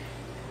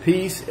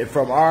 Peace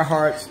from our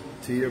hearts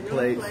to your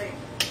plates.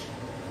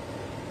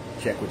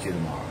 Check with you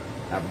tomorrow.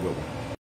 Have a good one.